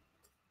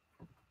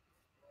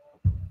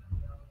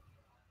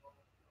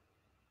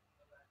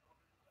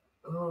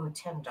 Ooh,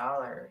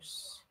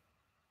 $10.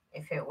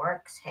 If it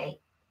works, hey,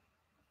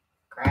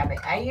 grab it.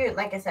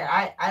 Like I said,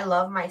 I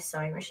love my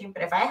sewing machine,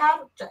 but I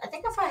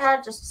think if I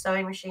had just a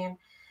sewing machine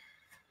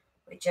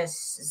with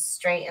just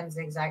straight and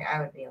zigzag,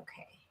 I would be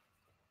okay.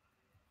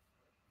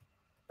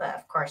 But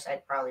of course,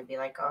 I'd probably be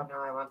like, oh no,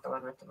 I want the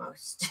one with the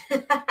most.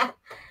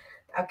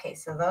 Okay,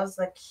 so those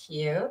look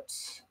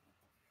cute.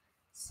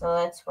 So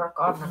let's work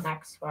on the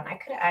next one. I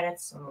could have added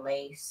some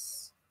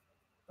lace.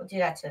 We'll do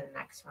that to the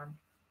next one.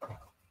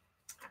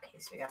 Okay,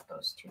 so we got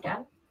those two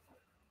done.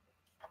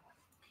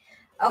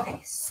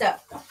 Okay, so.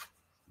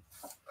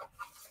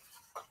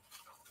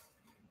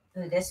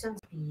 Ooh, this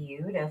one's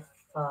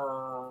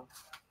beautiful.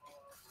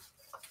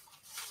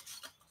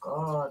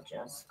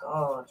 Gorgeous,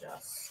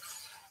 gorgeous.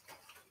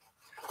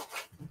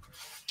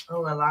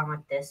 Oh, along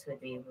with this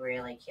would be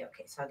really cute.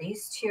 Okay, so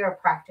these two are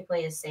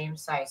practically the same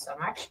size. So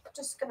I'm actually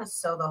just going to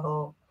sew the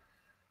whole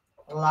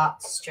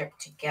lot strip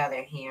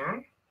together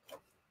here.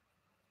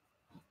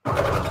 Oops,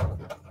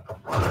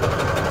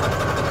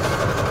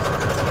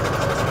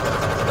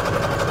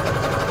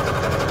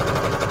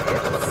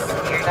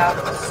 smeared off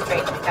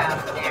straight down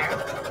there.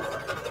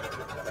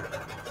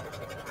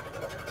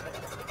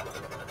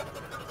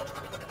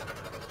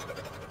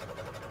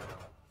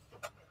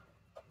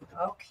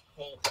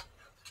 Okay.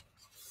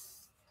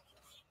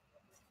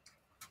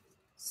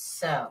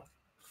 So,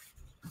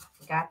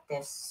 got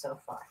this so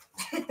far.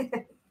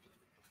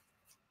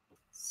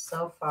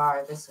 So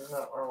far, this is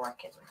what we're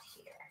working with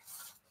here.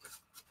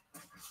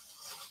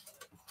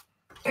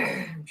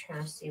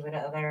 trying to see what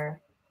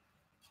other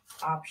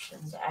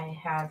options I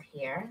have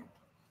here.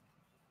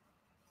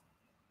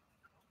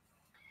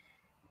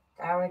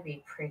 That would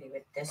be pretty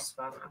with this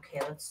one. Okay,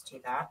 let's do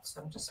that.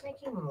 So I'm just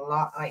making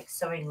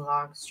sewing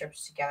long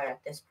strips together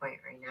at this point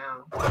right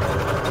now.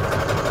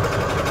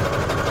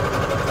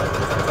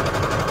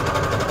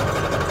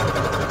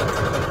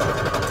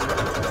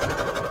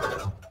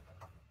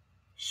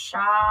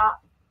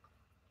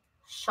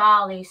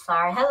 Shali,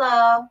 sorry.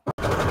 Hello.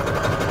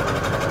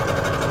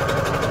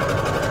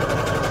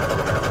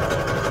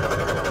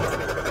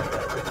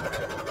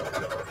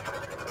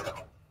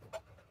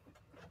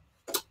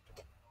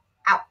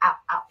 Ow, ow,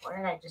 ow. What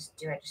did I just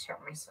do? I just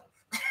hurt myself.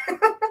 I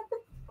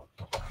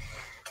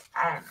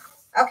don't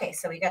know. Okay,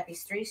 so we got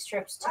these 3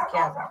 strips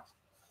together.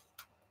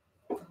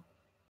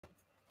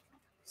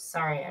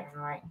 Sorry, I don't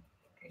know why.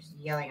 There's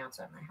yelling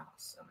outside my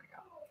house. Oh my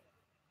god.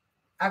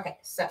 Okay,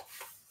 so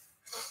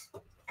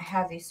I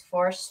have these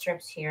 4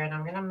 strips here, and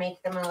I'm going to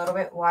make them a little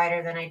bit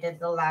wider than I did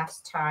the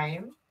last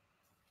time.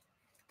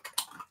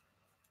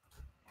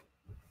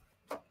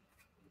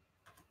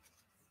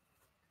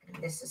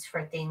 And this is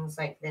for things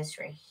like this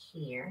right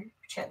here.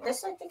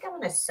 This I think I'm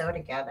going to sew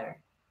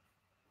together.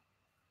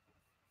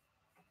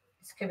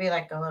 This could be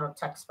like a little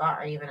tuck spot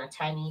or even a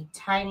tiny,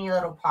 tiny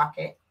little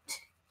pocket.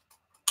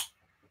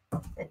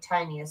 The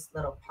tiniest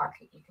little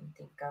pocket you can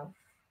think of.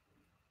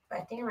 But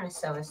I think I'm going to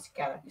sew this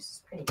together. This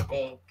is pretty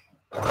big.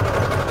 The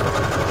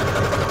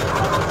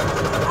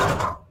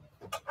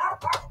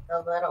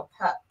little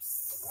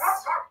pups.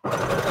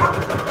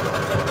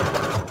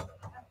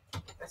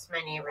 That's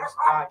my neighbor's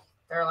dog.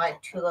 They're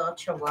like 2 little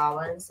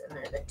chihuahuas, and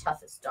they're the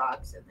toughest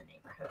dogs in the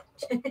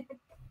neighborhood.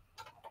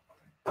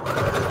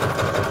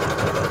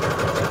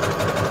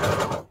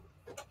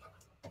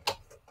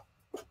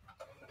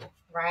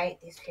 Right?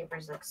 These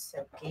papers look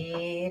so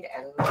good.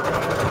 I love it.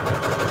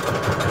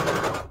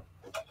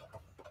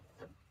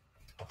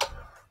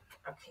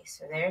 Okay,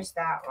 so there's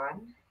that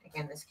one.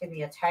 Again, this could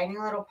be a tiny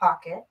little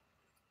pocket,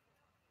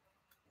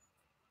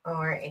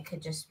 or it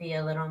could just be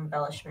a little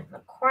embellishment in the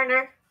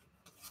corner.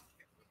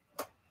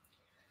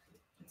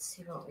 Let's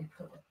see what we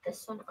put with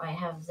this one. Oh, I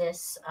have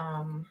this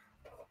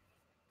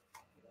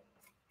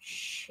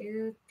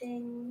shoe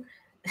thing,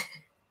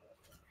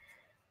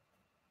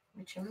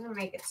 which I'm going to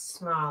make it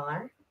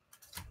smaller.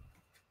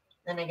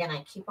 Then again,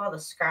 I keep all the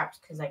scraps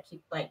because I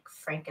keep like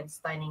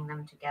Frankensteining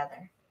them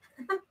together.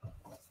 So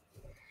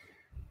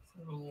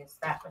I'm going to use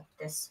that with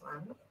this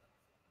one.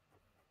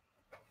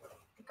 I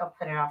think I'll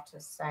put it off to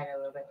the side a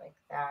little bit like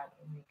that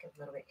and make it a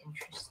little bit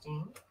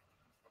interesting.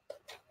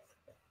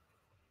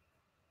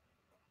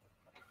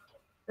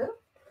 Ooh.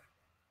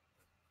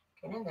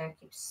 Get in there,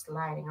 keep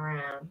sliding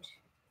around.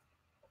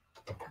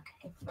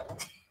 Okay.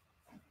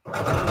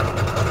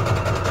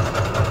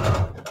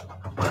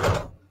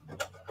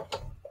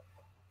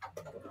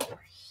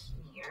 Over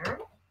here.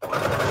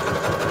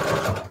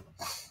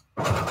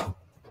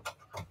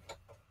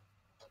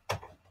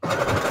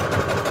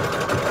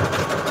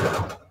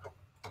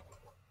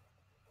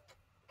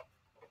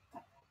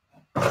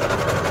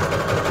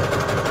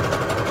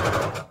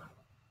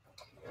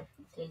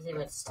 Daisy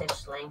with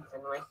stitch length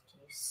and width do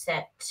you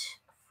set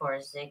for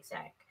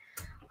zigzag?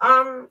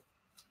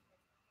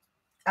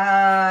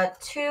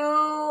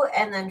 2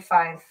 and then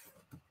 5.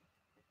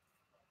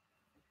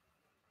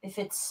 If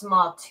it's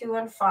small, 2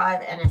 and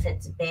 5, and if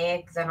it's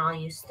big, then I'll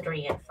use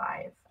 3 and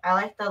 5. I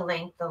like the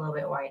length a little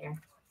bit wider.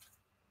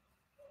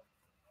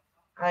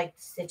 I like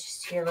the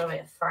stitches to be a little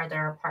bit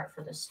farther apart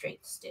for the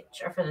straight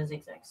stitch, or for the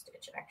zigzag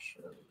stitch,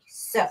 actually.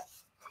 So,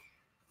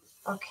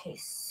 okay,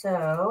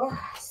 so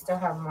I still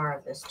have more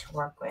of this to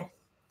work with.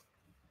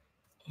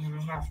 And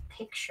I have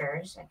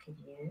pictures I could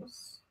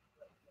use.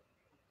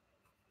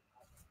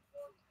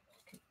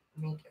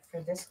 Make it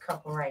for this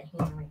couple right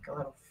here, make a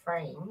little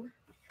frame.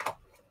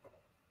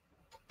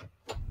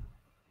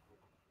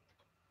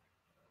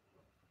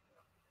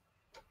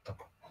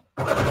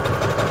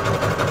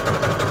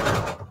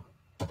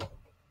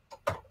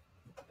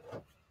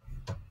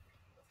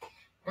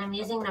 And I'm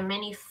using the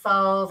mini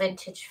faux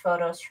vintage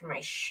photos from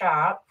my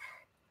shop.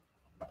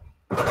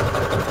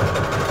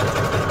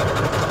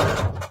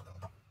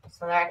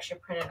 So they're actually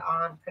printed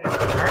on paper.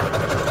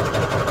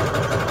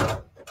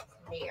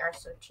 They are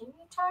so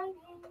teeny tiny.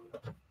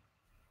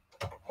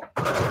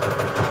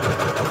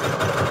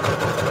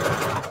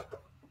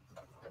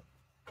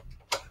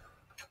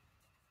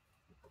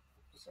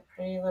 It's a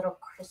pretty little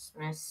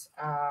Christmas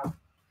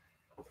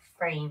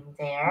frame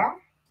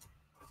there.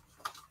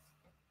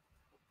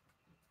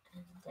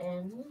 And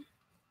then,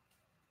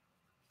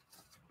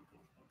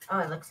 oh,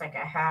 it looks like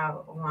I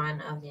have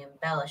one of the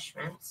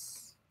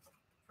embellishments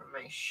from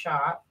my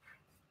shop.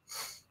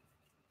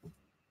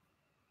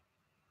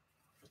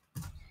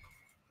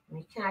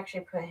 We can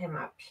actually put him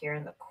up here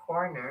in the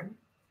corner.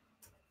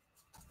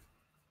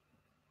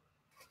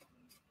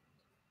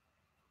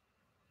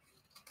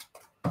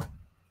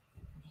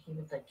 He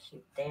would look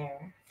cute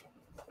there.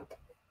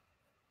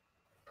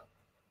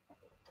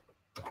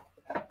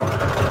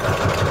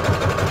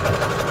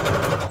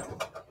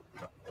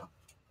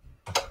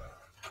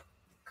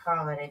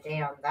 call it a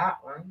day on that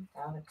one.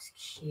 That looks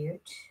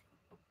cute.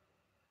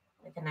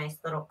 Like a nice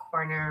little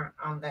corner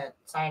on the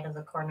side of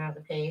the corner of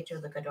the page. It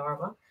would look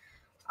adorable.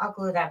 I'll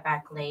glue that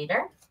back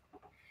later.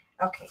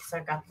 Okay, so I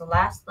got the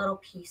last little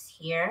piece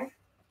here.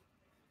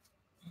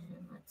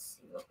 And let's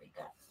see what we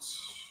got.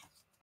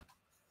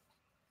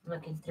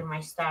 Looking through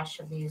my stash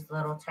of these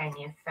little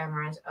tiny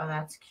ephemeras. Oh,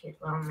 that's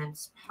cute. Little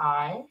mince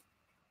pie.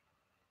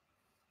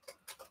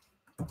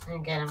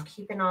 And again, I'm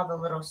keeping all the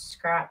little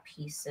scrap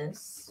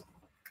pieces.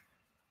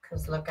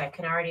 Because look, I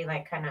can already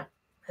like kind of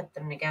put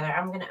them together.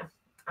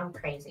 I'm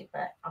crazy,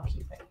 but I'll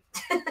keep it.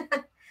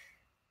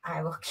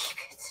 I will keep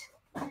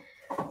it.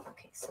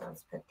 Okay, so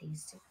let's put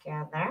these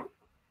together.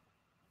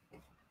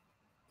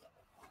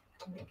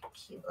 Make a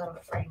cute little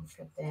frame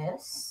for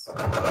this.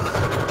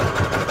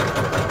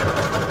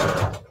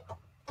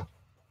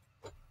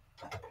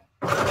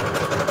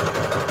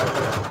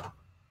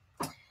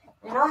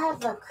 I know I have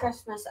the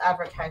Christmas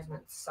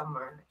advertisements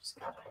somewhere. I just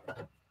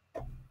gotta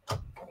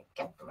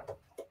get them.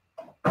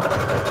 There's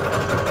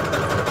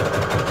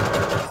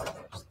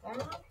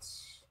that.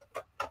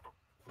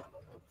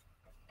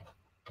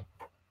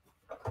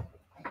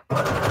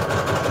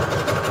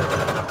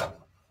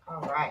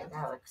 All right,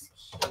 that looks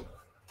cute.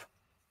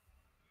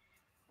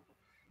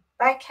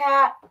 Bye,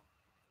 cat.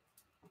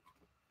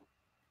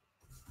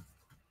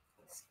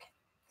 Let's get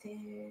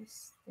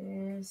this.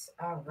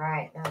 All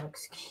right, that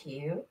looks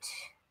cute.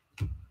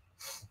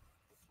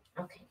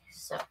 Okay,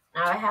 so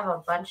now I have a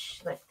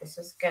bunch. Look, this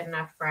is good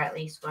enough for at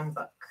least one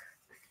book.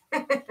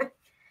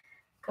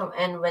 Come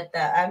in with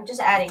I'm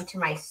just adding to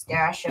my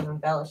stash of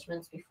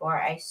embellishments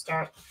before I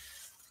start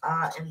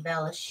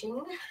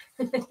embellishing.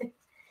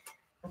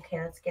 Okay,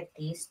 let's get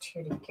these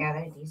two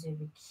together. These would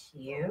be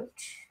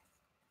cute.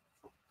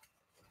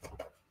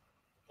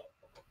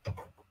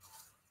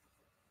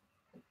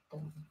 Put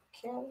them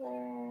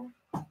together.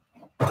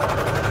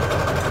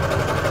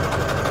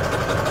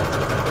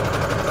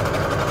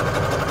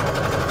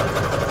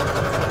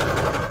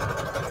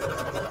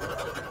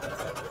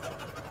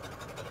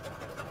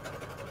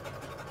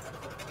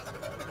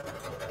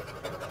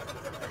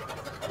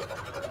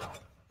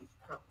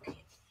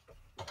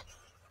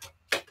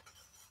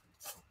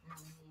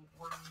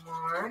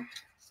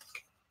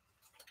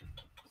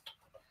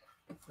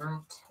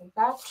 Not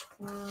that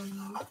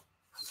one.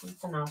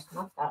 Something else,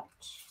 not that.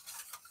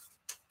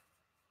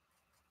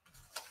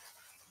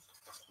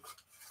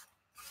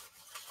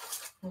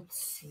 Let's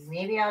see.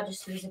 Maybe I'll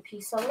just use a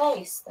piece of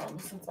lace then,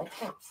 since I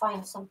can't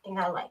find something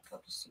I like.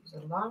 I'll just use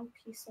a long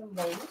piece of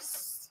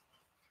lace.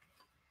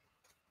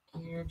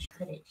 And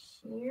put it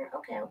here.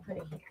 Okay, I'll put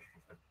it here.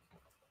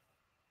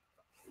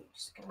 I'm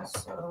just going to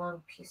sew a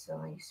long piece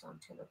of lace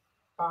onto the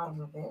bottom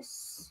of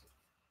this.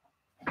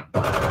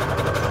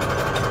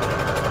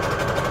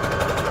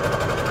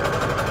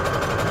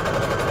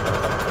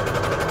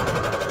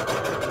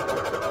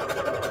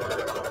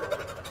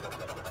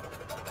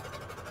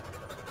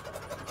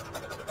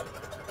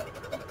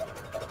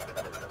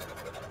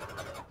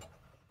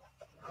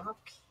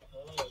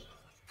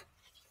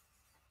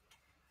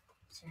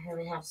 So here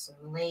we have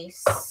some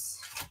lace.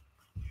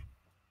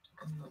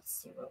 And let's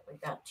see what we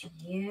got to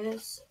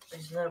use.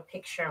 There's a little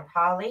picture of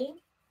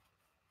holly.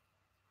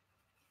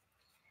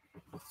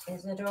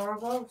 Is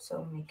adorable. So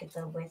we'll make it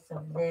the width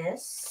of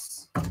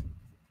this. And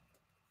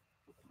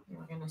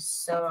we're going to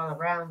sew all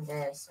around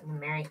this. And the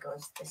Mary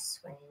goes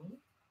this way.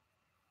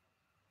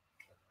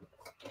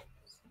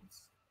 So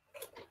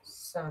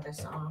sew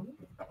this on.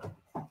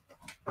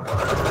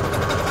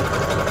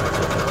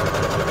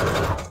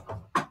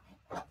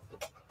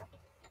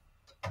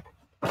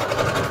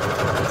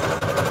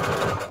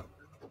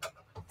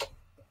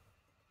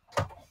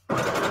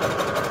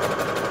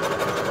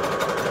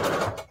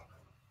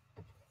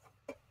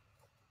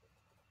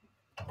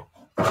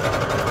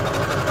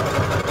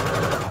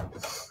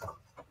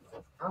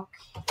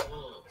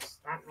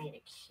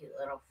 Cute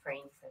little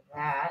frame for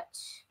that.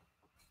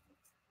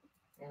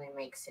 Really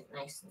makes it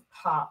nice and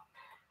pop.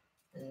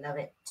 Love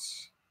it.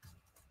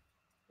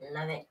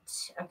 Love it.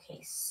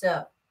 Okay,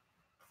 so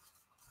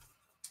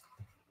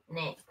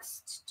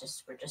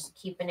next, we're just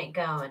keeping it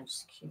going.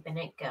 Just keeping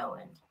it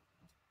going.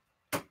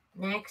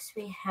 Next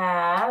we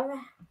have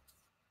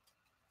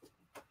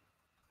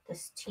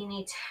this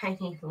teeny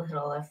tiny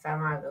little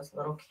ephemera of this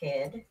little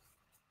kid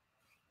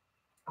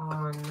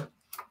on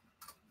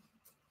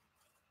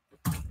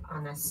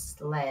a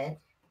sled.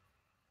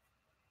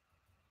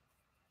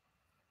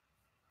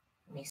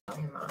 Let me sew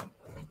him on.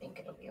 I think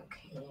it'll be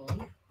okay.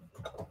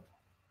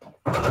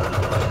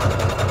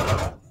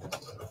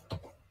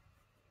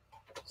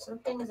 Some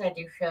things I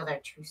do feel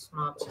they're too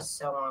small to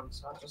sew on,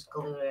 so I'll just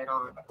glue it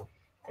on.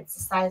 It's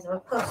the size of a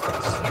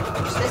postage stamp,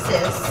 which this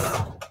is,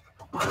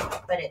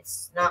 but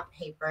it's not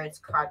paper, it's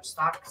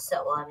cardstock.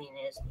 So, well, I mean,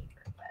 it is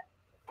paper, but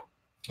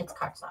it's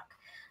cardstock.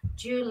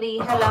 Julie,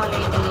 hello,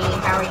 lady.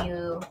 How are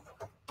you?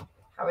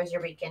 How was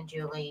your weekend,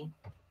 Julie?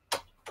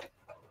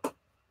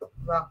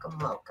 Welcome,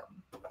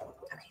 welcome.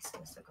 Okay, so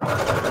this will go.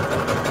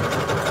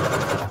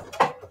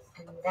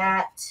 And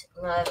that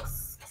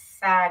looks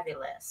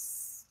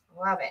fabulous.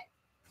 Love it.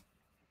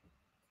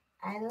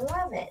 I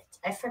love it.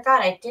 I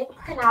forgot I did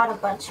print out a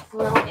bunch of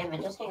little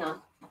images. Hang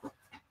on.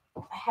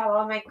 I have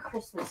all my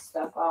Christmas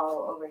stuff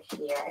all over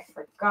here. I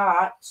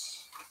forgot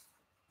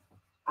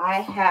I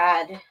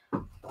had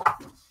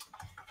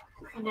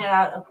printed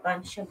out a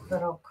bunch of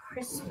little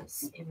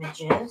Christmas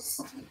images.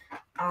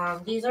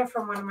 These are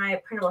from one of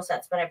my printable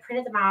sets, but I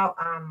printed them out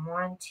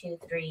 1, 2,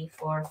 3,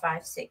 4,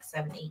 5, 6,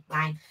 7, 8,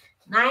 9.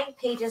 9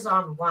 pages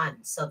on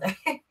one. So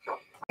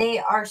they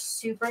are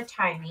super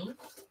tiny.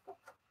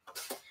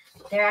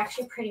 They're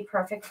actually pretty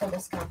perfect for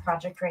this kind of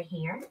project right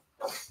here.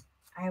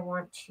 I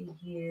want to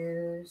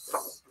use,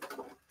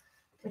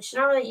 which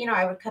normally, you know,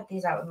 I would cut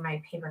these out with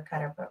my paper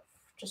cutter, but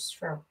just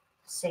for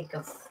sake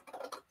of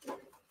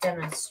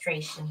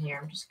demonstration here,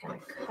 I'm just going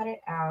to cut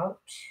it out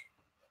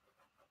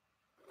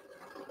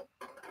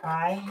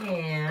by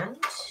hand.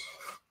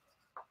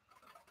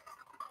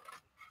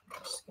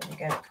 I'm just going to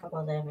get a couple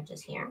of the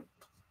images here.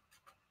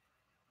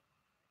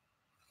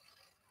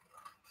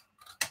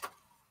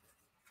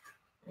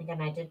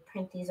 Again, I did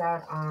print these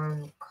out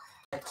on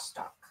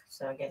cardstock.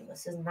 So again,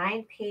 this is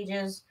 9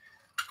 pages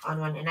on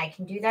one, and I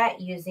can do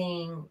that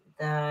using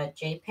the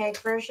JPEG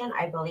version.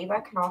 I believe I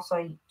can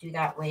also do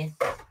that with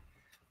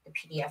the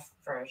PDF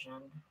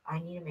version. I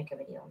need to make a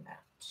video on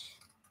that.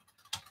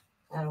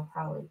 That'll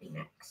probably be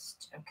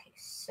next. Okay,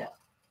 so,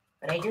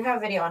 but I do have a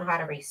video on how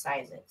to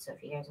resize it. So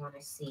if you guys want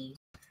to see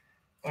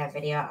that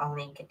video, I'll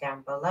link it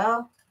down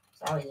below.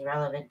 It's always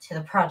relevant to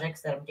the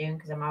projects that I'm doing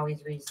because I'm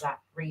always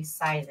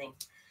resizing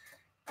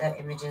the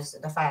images,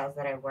 the files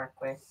that I work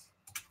with.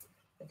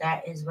 But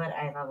that is what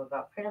I love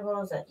about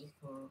printables, that you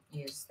can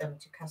use them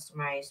to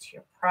customize to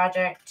your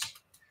project.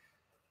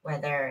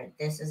 Whether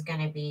this is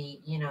going to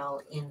be, you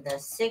know, in the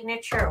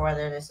signature or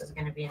whether this is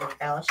going to be an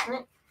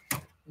embellishment,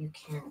 you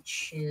can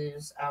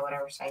choose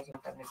whatever size you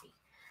want them to be.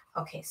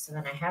 Okay, so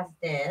then I have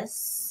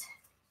this.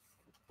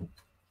 Cut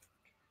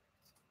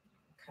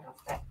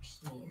off that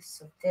piece.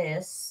 So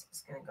this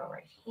is going to go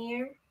right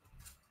here.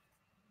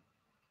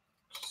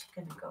 Just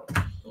going to go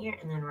right here,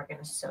 and then we're going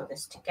to sew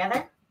this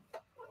together.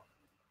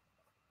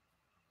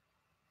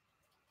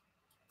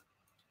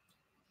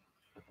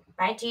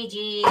 Bye,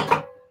 Gigi.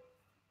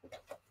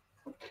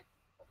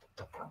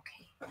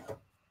 Okay.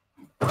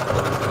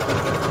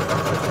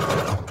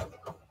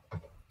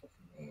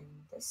 And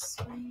this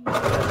way.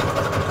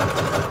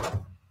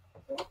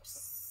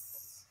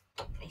 Oops.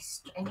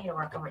 I need to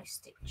work on my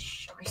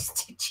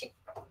stitching.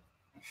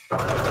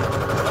 Trying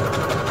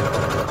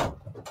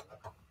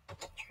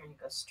to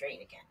go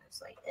straight again.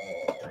 It's like,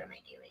 what am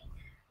I doing?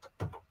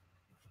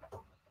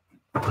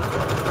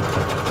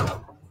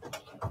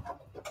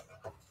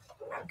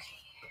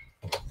 Okay.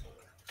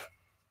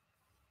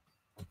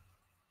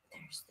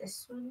 There's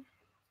this one.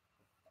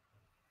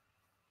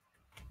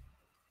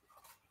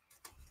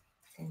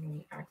 Then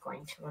we are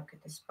going to look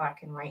at this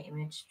black and white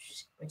image,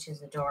 which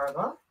is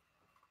adorable.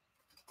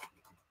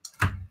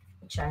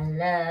 Which I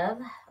love.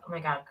 Oh my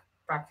god,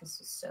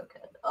 breakfast is so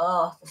good.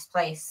 Oh, this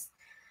place.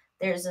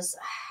 There's this,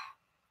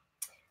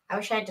 I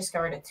wish I had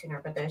discovered it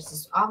sooner, but there's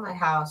this omelet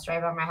house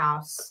right by my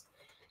house.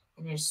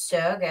 And it's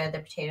so good. The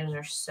potatoes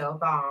are so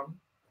bomb.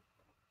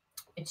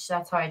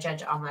 That's how I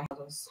judge omelet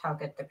houses, how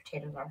good the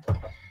potatoes are.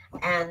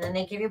 And then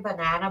they give you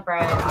banana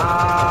bread.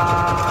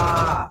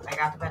 I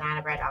got the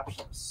banana bread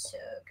option. So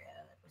good.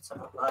 With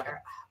some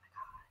butter.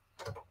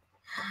 Oh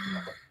my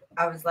god.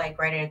 I was like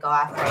ready to go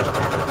after I ate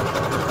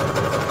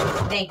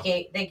that. They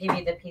give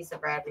you the piece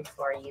of bread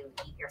before you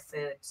eat your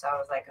food. So I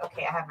was like,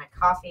 okay, I had my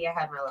coffee, I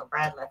had my little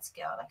bread, let's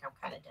go. Like, I'm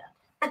kind of done.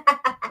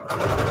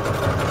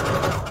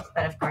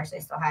 But of course I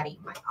still had to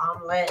eat my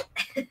omelet.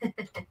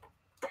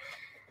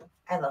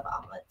 I love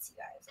omelets, you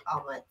guys.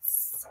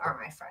 Omelets are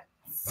my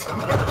friends.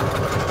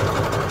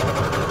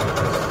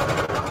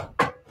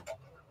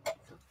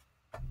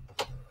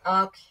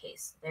 Okay,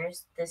 so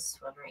there's this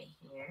one right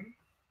here.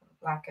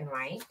 Black and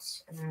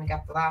white. And then we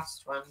got the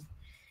last one,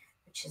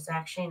 which is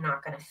actually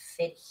not going to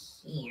fit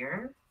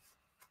here.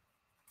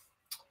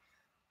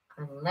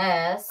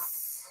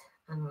 Unless,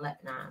 no,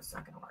 it's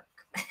not going to work.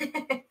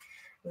 I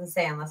was going to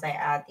say unless I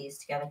add these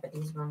together, but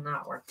these will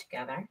not work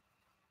together.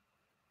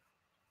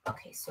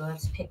 Okay, so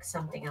let's pick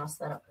something else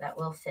that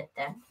will fit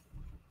then,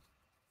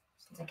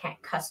 since I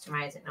can't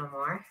customize it no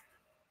more.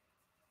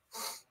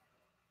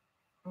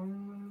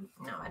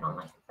 No, I don't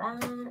like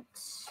that.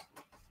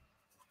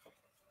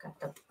 Got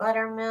the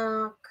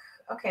buttermilk.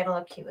 Okay, it'll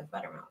look cute with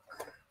buttermilk.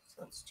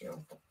 So let's do it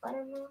with the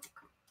buttermilk.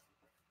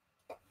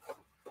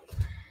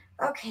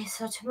 Okay,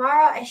 so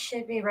tomorrow I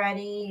should be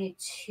ready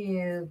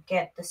to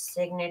get the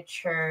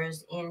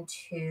signatures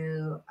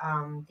into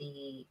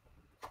the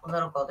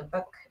little golden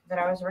book that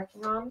I was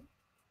working on.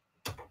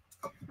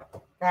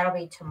 That'll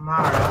be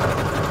tomorrow.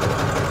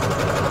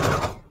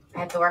 I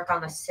have to work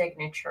on the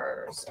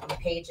signatures on the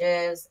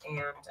pages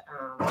and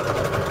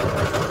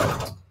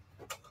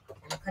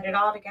put it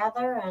all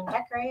together and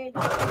decorate.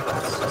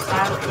 Let's just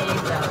have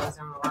those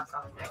and we'll work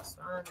on the next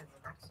one and the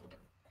next one.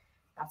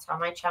 That's how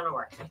my channel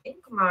works. I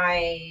think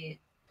my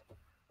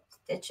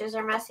stitches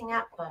are messing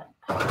up, but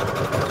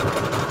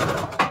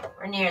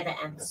we're near the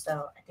end,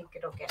 so I think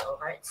it'll get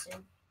over it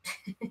soon.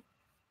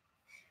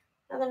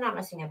 No, they're not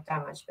messing up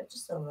that much, but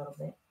just a little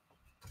bit.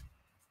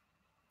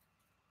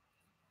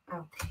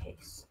 Okay,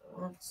 so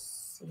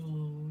let's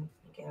see.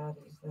 Get all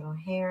these little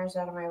hairs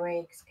out of my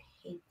way because I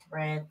hate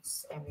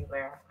threads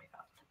everywhere. Oh my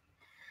god.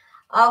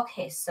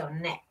 Okay, so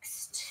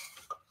next,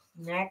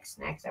 I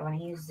want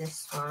to use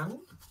this one.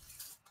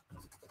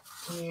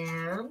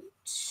 And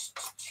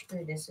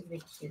ooh, this would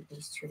be cute,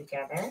 these two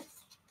together.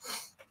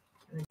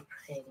 Really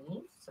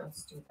pretty. So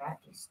let's do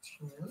that, these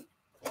two.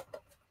 Try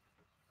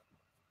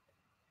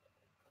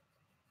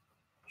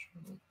to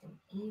make them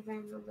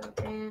even a little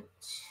bit.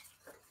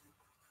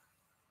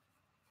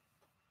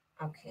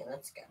 Okay,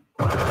 let's go.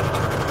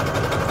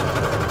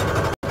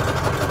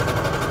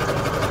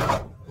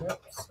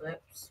 Whoops. My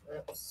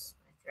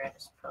thread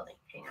is pulling.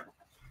 Hang on.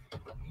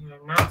 And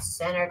I'm not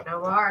centered no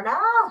more. No!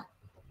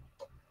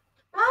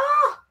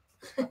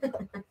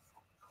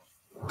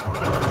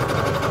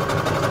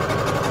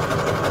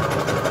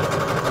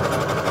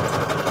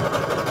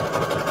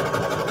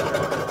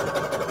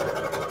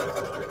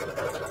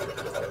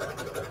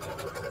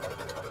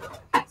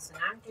 So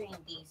now I'm doing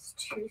these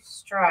two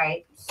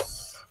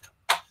strips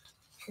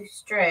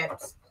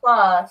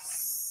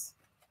plus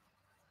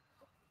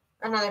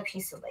another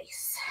piece of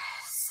lace.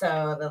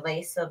 So the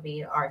lace will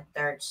be our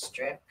third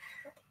strip.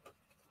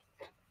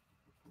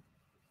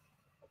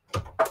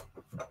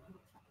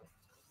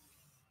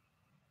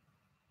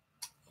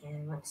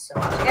 And let's sew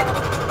it together.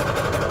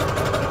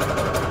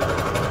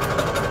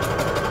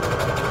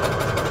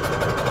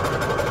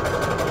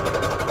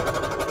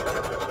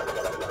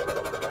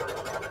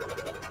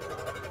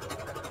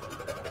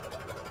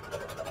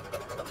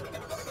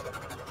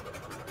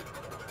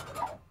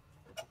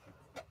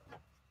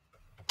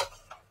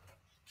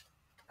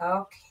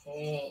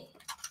 Okay.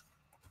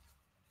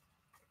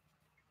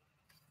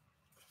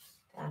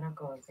 That'll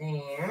go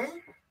there.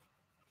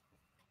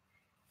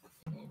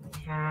 And then we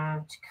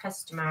have to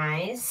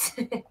customize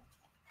to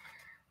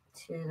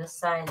the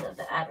size of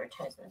the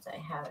advertisements I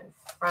have in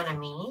front of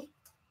me.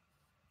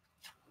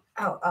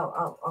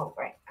 Oh,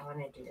 right. I want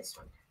to do this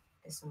one.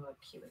 This one will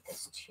look cute with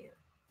this too.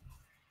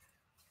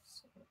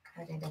 So we'll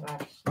cut it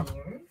about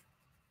here.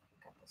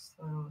 Got this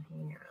little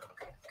here.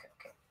 Okay.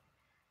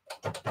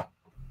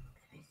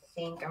 I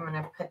think I'm going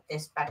to put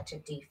this back to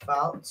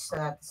default so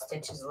that the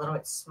stitch is a little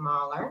bit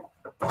smaller.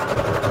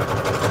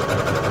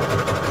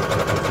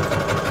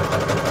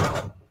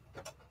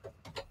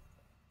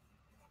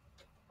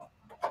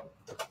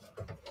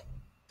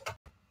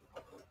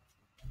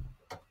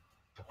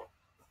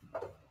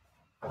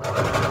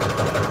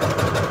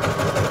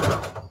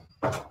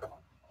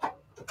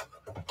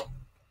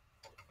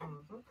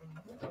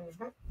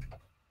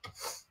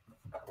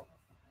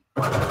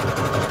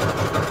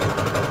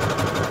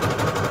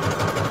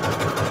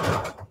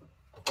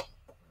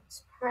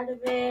 Part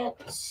of it.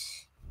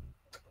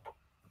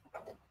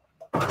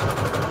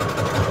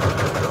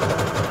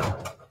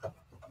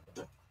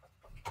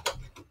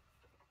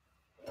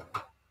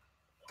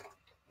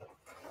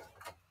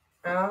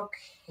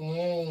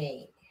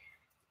 Okay.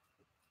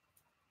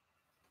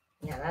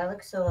 Yeah, that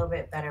looks a little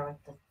bit better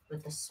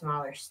with the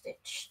smaller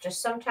stitch.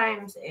 Just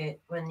sometimes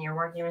when you're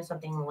working with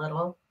something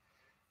little,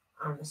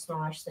 the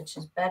smaller stitch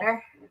is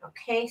better.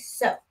 Okay,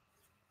 so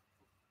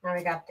now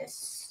we got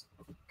this.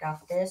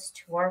 Got this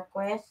to work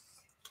with.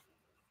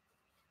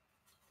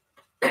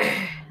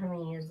 Let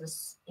me use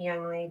this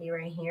young lady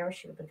right here.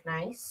 She would look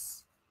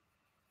nice.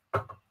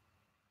 Okay,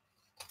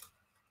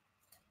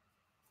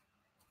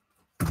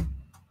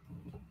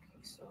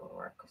 so we'll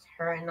work with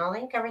her. And I'll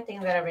link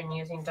everything that I've been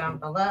using down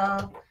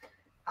below.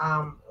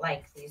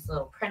 Like these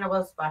little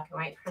printables, black and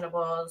white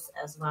printables,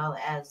 as well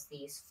as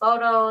these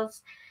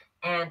photos.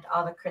 And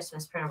all the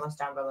Christmas printables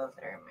down below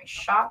that are in my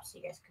shop. So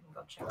you guys can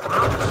go check them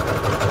out.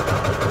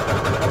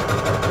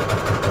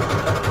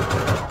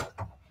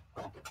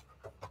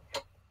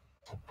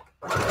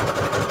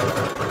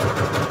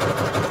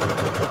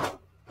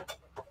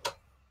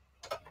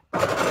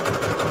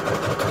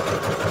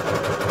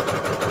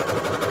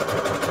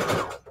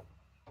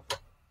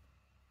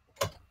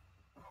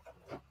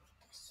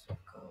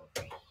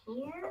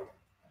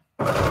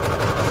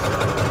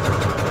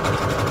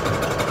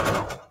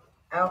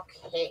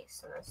 Okay,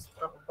 so this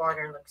little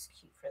border looks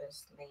cute for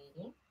this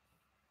lady.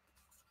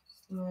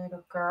 This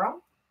little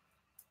girl.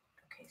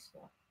 Okay,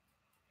 so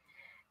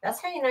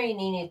that's how you know you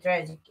need new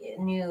threads.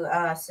 New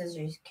scissors.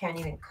 You can't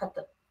even cut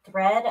the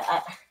thread.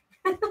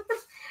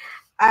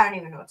 I don't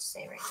even know what to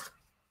say right now.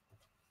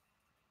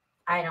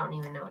 I don't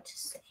even know what to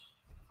say.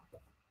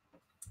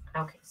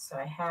 Okay, so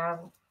I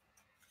have,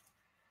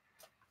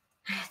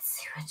 let's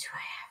see, what do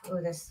I have?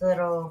 Oh, this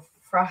little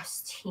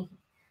frosty,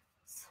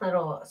 this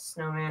little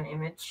snowman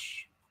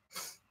image.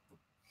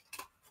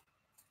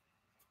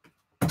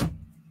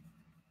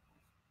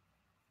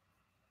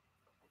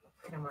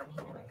 Put them on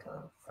here like a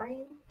little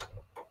frame.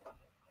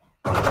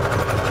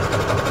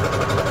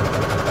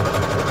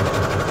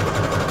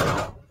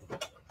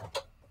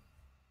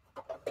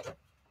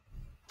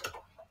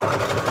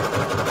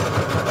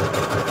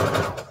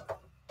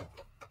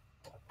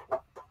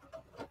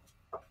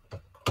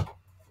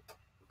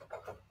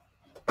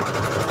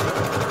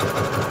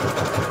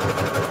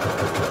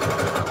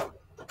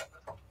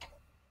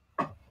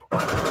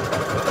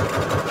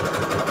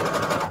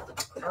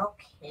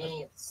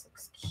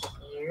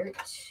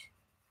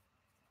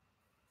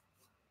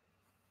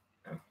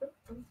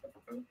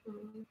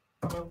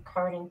 I'm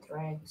covered in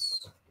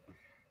threads.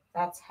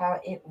 That's how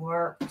it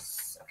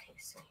works. Okay,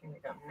 so here we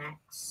go.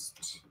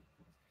 Next.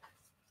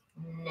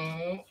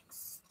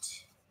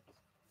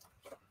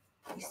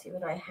 You see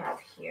what I have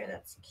here?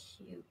 That's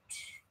cute.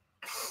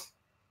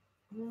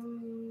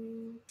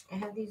 I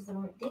have these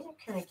little. These are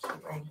kind of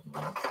cute right here.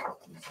 Let's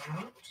cut these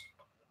out.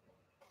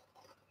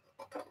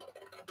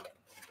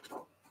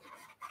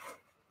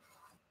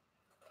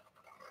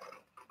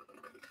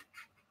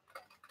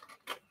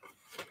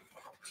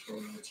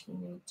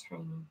 Tiny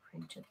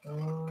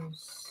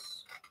printables.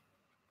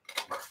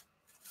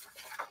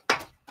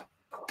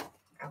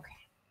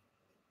 Okay.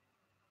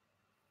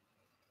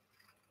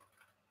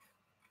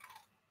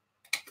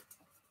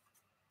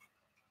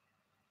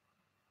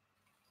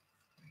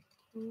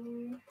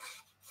 Here.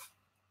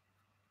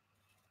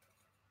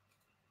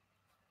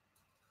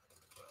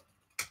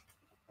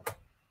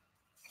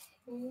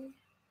 Okay.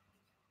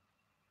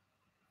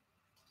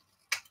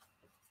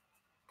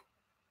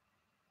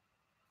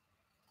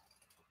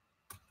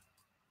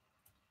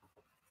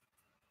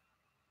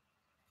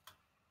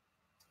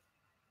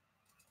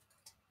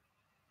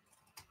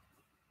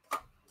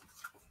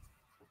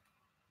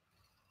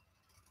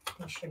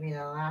 These should be the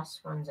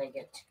last ones I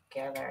get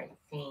together, I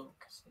think,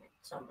 because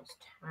it's almost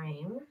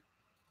time.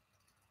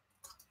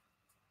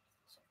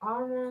 It's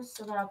almost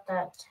about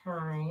that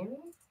time.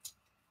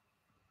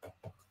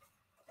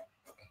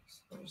 Okay,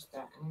 so there's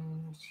that,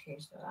 and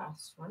here's the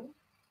last one.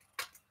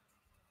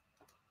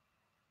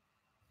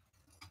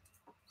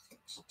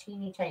 It's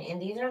teeny tiny,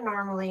 and these are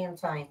normally, I'm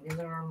telling you, these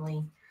are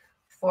normally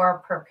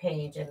 4 per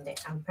page, and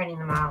I'm printing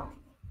them out.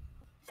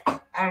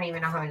 I don't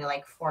even know how many,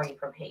 like 40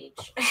 per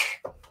page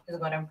is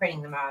what I'm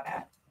printing them out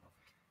at.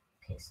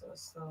 Okay, so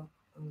this little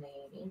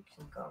lady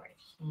can go right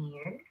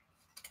here.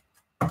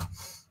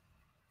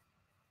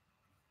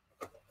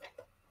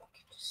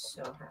 Just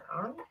sew her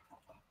on.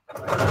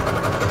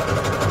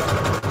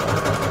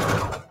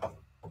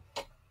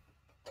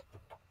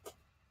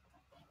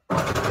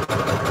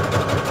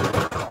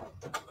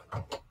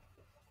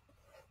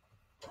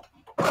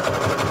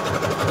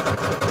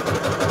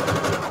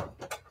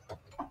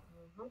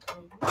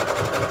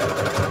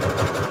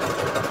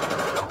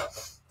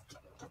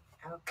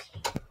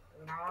 Okay,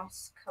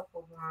 last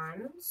couple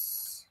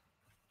ones.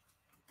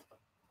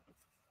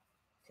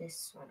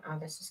 This one, oh,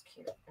 this is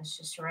cute. Let's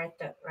just write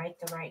the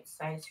right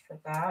size for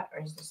that,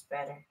 or is this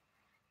better?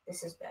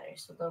 This is better,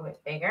 so a little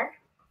bit bigger.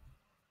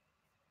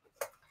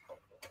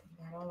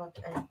 That'll look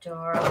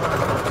adorable.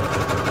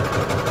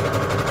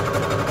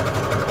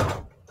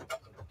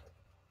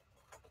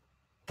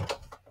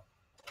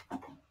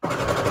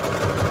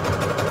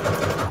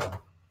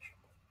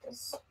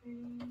 This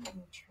one, let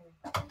me try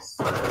this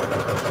one.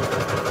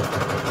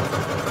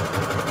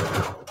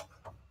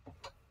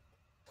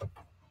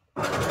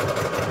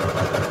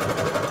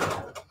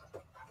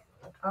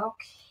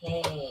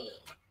 Okay,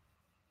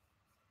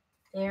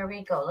 there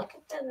we go. Look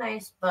at the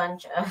nice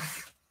bunch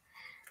of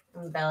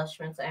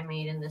embellishments I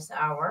made in this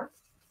hour.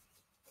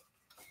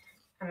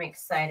 I'm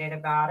excited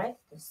about it.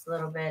 This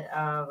little bit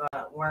of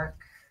work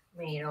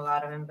made a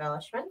lot of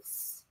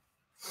embellishments.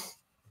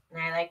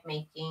 And I like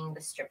making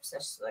the strips.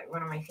 That's like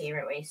one of my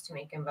favorite ways to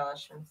make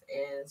embellishments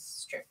is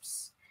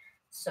strips.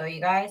 So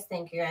you guys,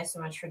 thank you guys so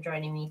much for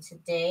joining me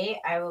today.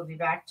 I will be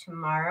back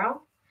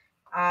tomorrow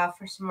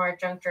for some more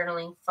junk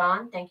journaling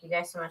fun. Thank you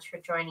guys so much for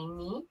joining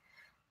me.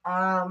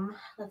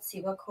 Let's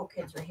see what cool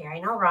kids were here. I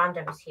know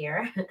Rhonda was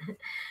here.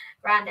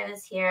 Rhonda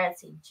was here.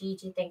 Let's see,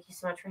 Gigi, thank you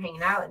so much for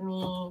hanging out with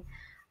me.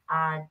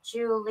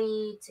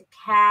 Julie, to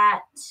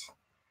Kat,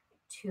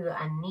 to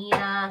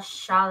Anita,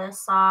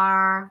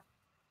 Shalisar,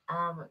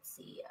 let's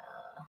see,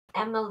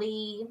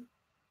 Emily,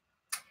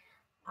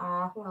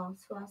 who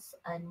else?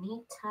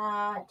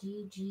 Anita,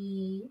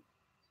 Gigi,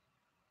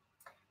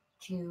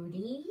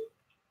 Judy,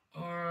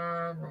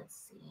 and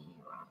let's see,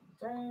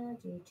 Rhonda,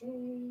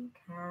 Gigi,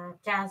 Kat,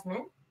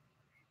 Jasmine,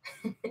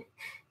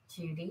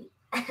 Judy.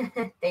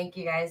 Thank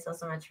you guys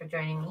so much for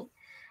joining me.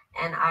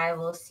 And I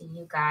will see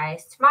you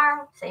guys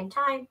tomorrow, same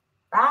time.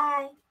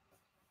 Bye.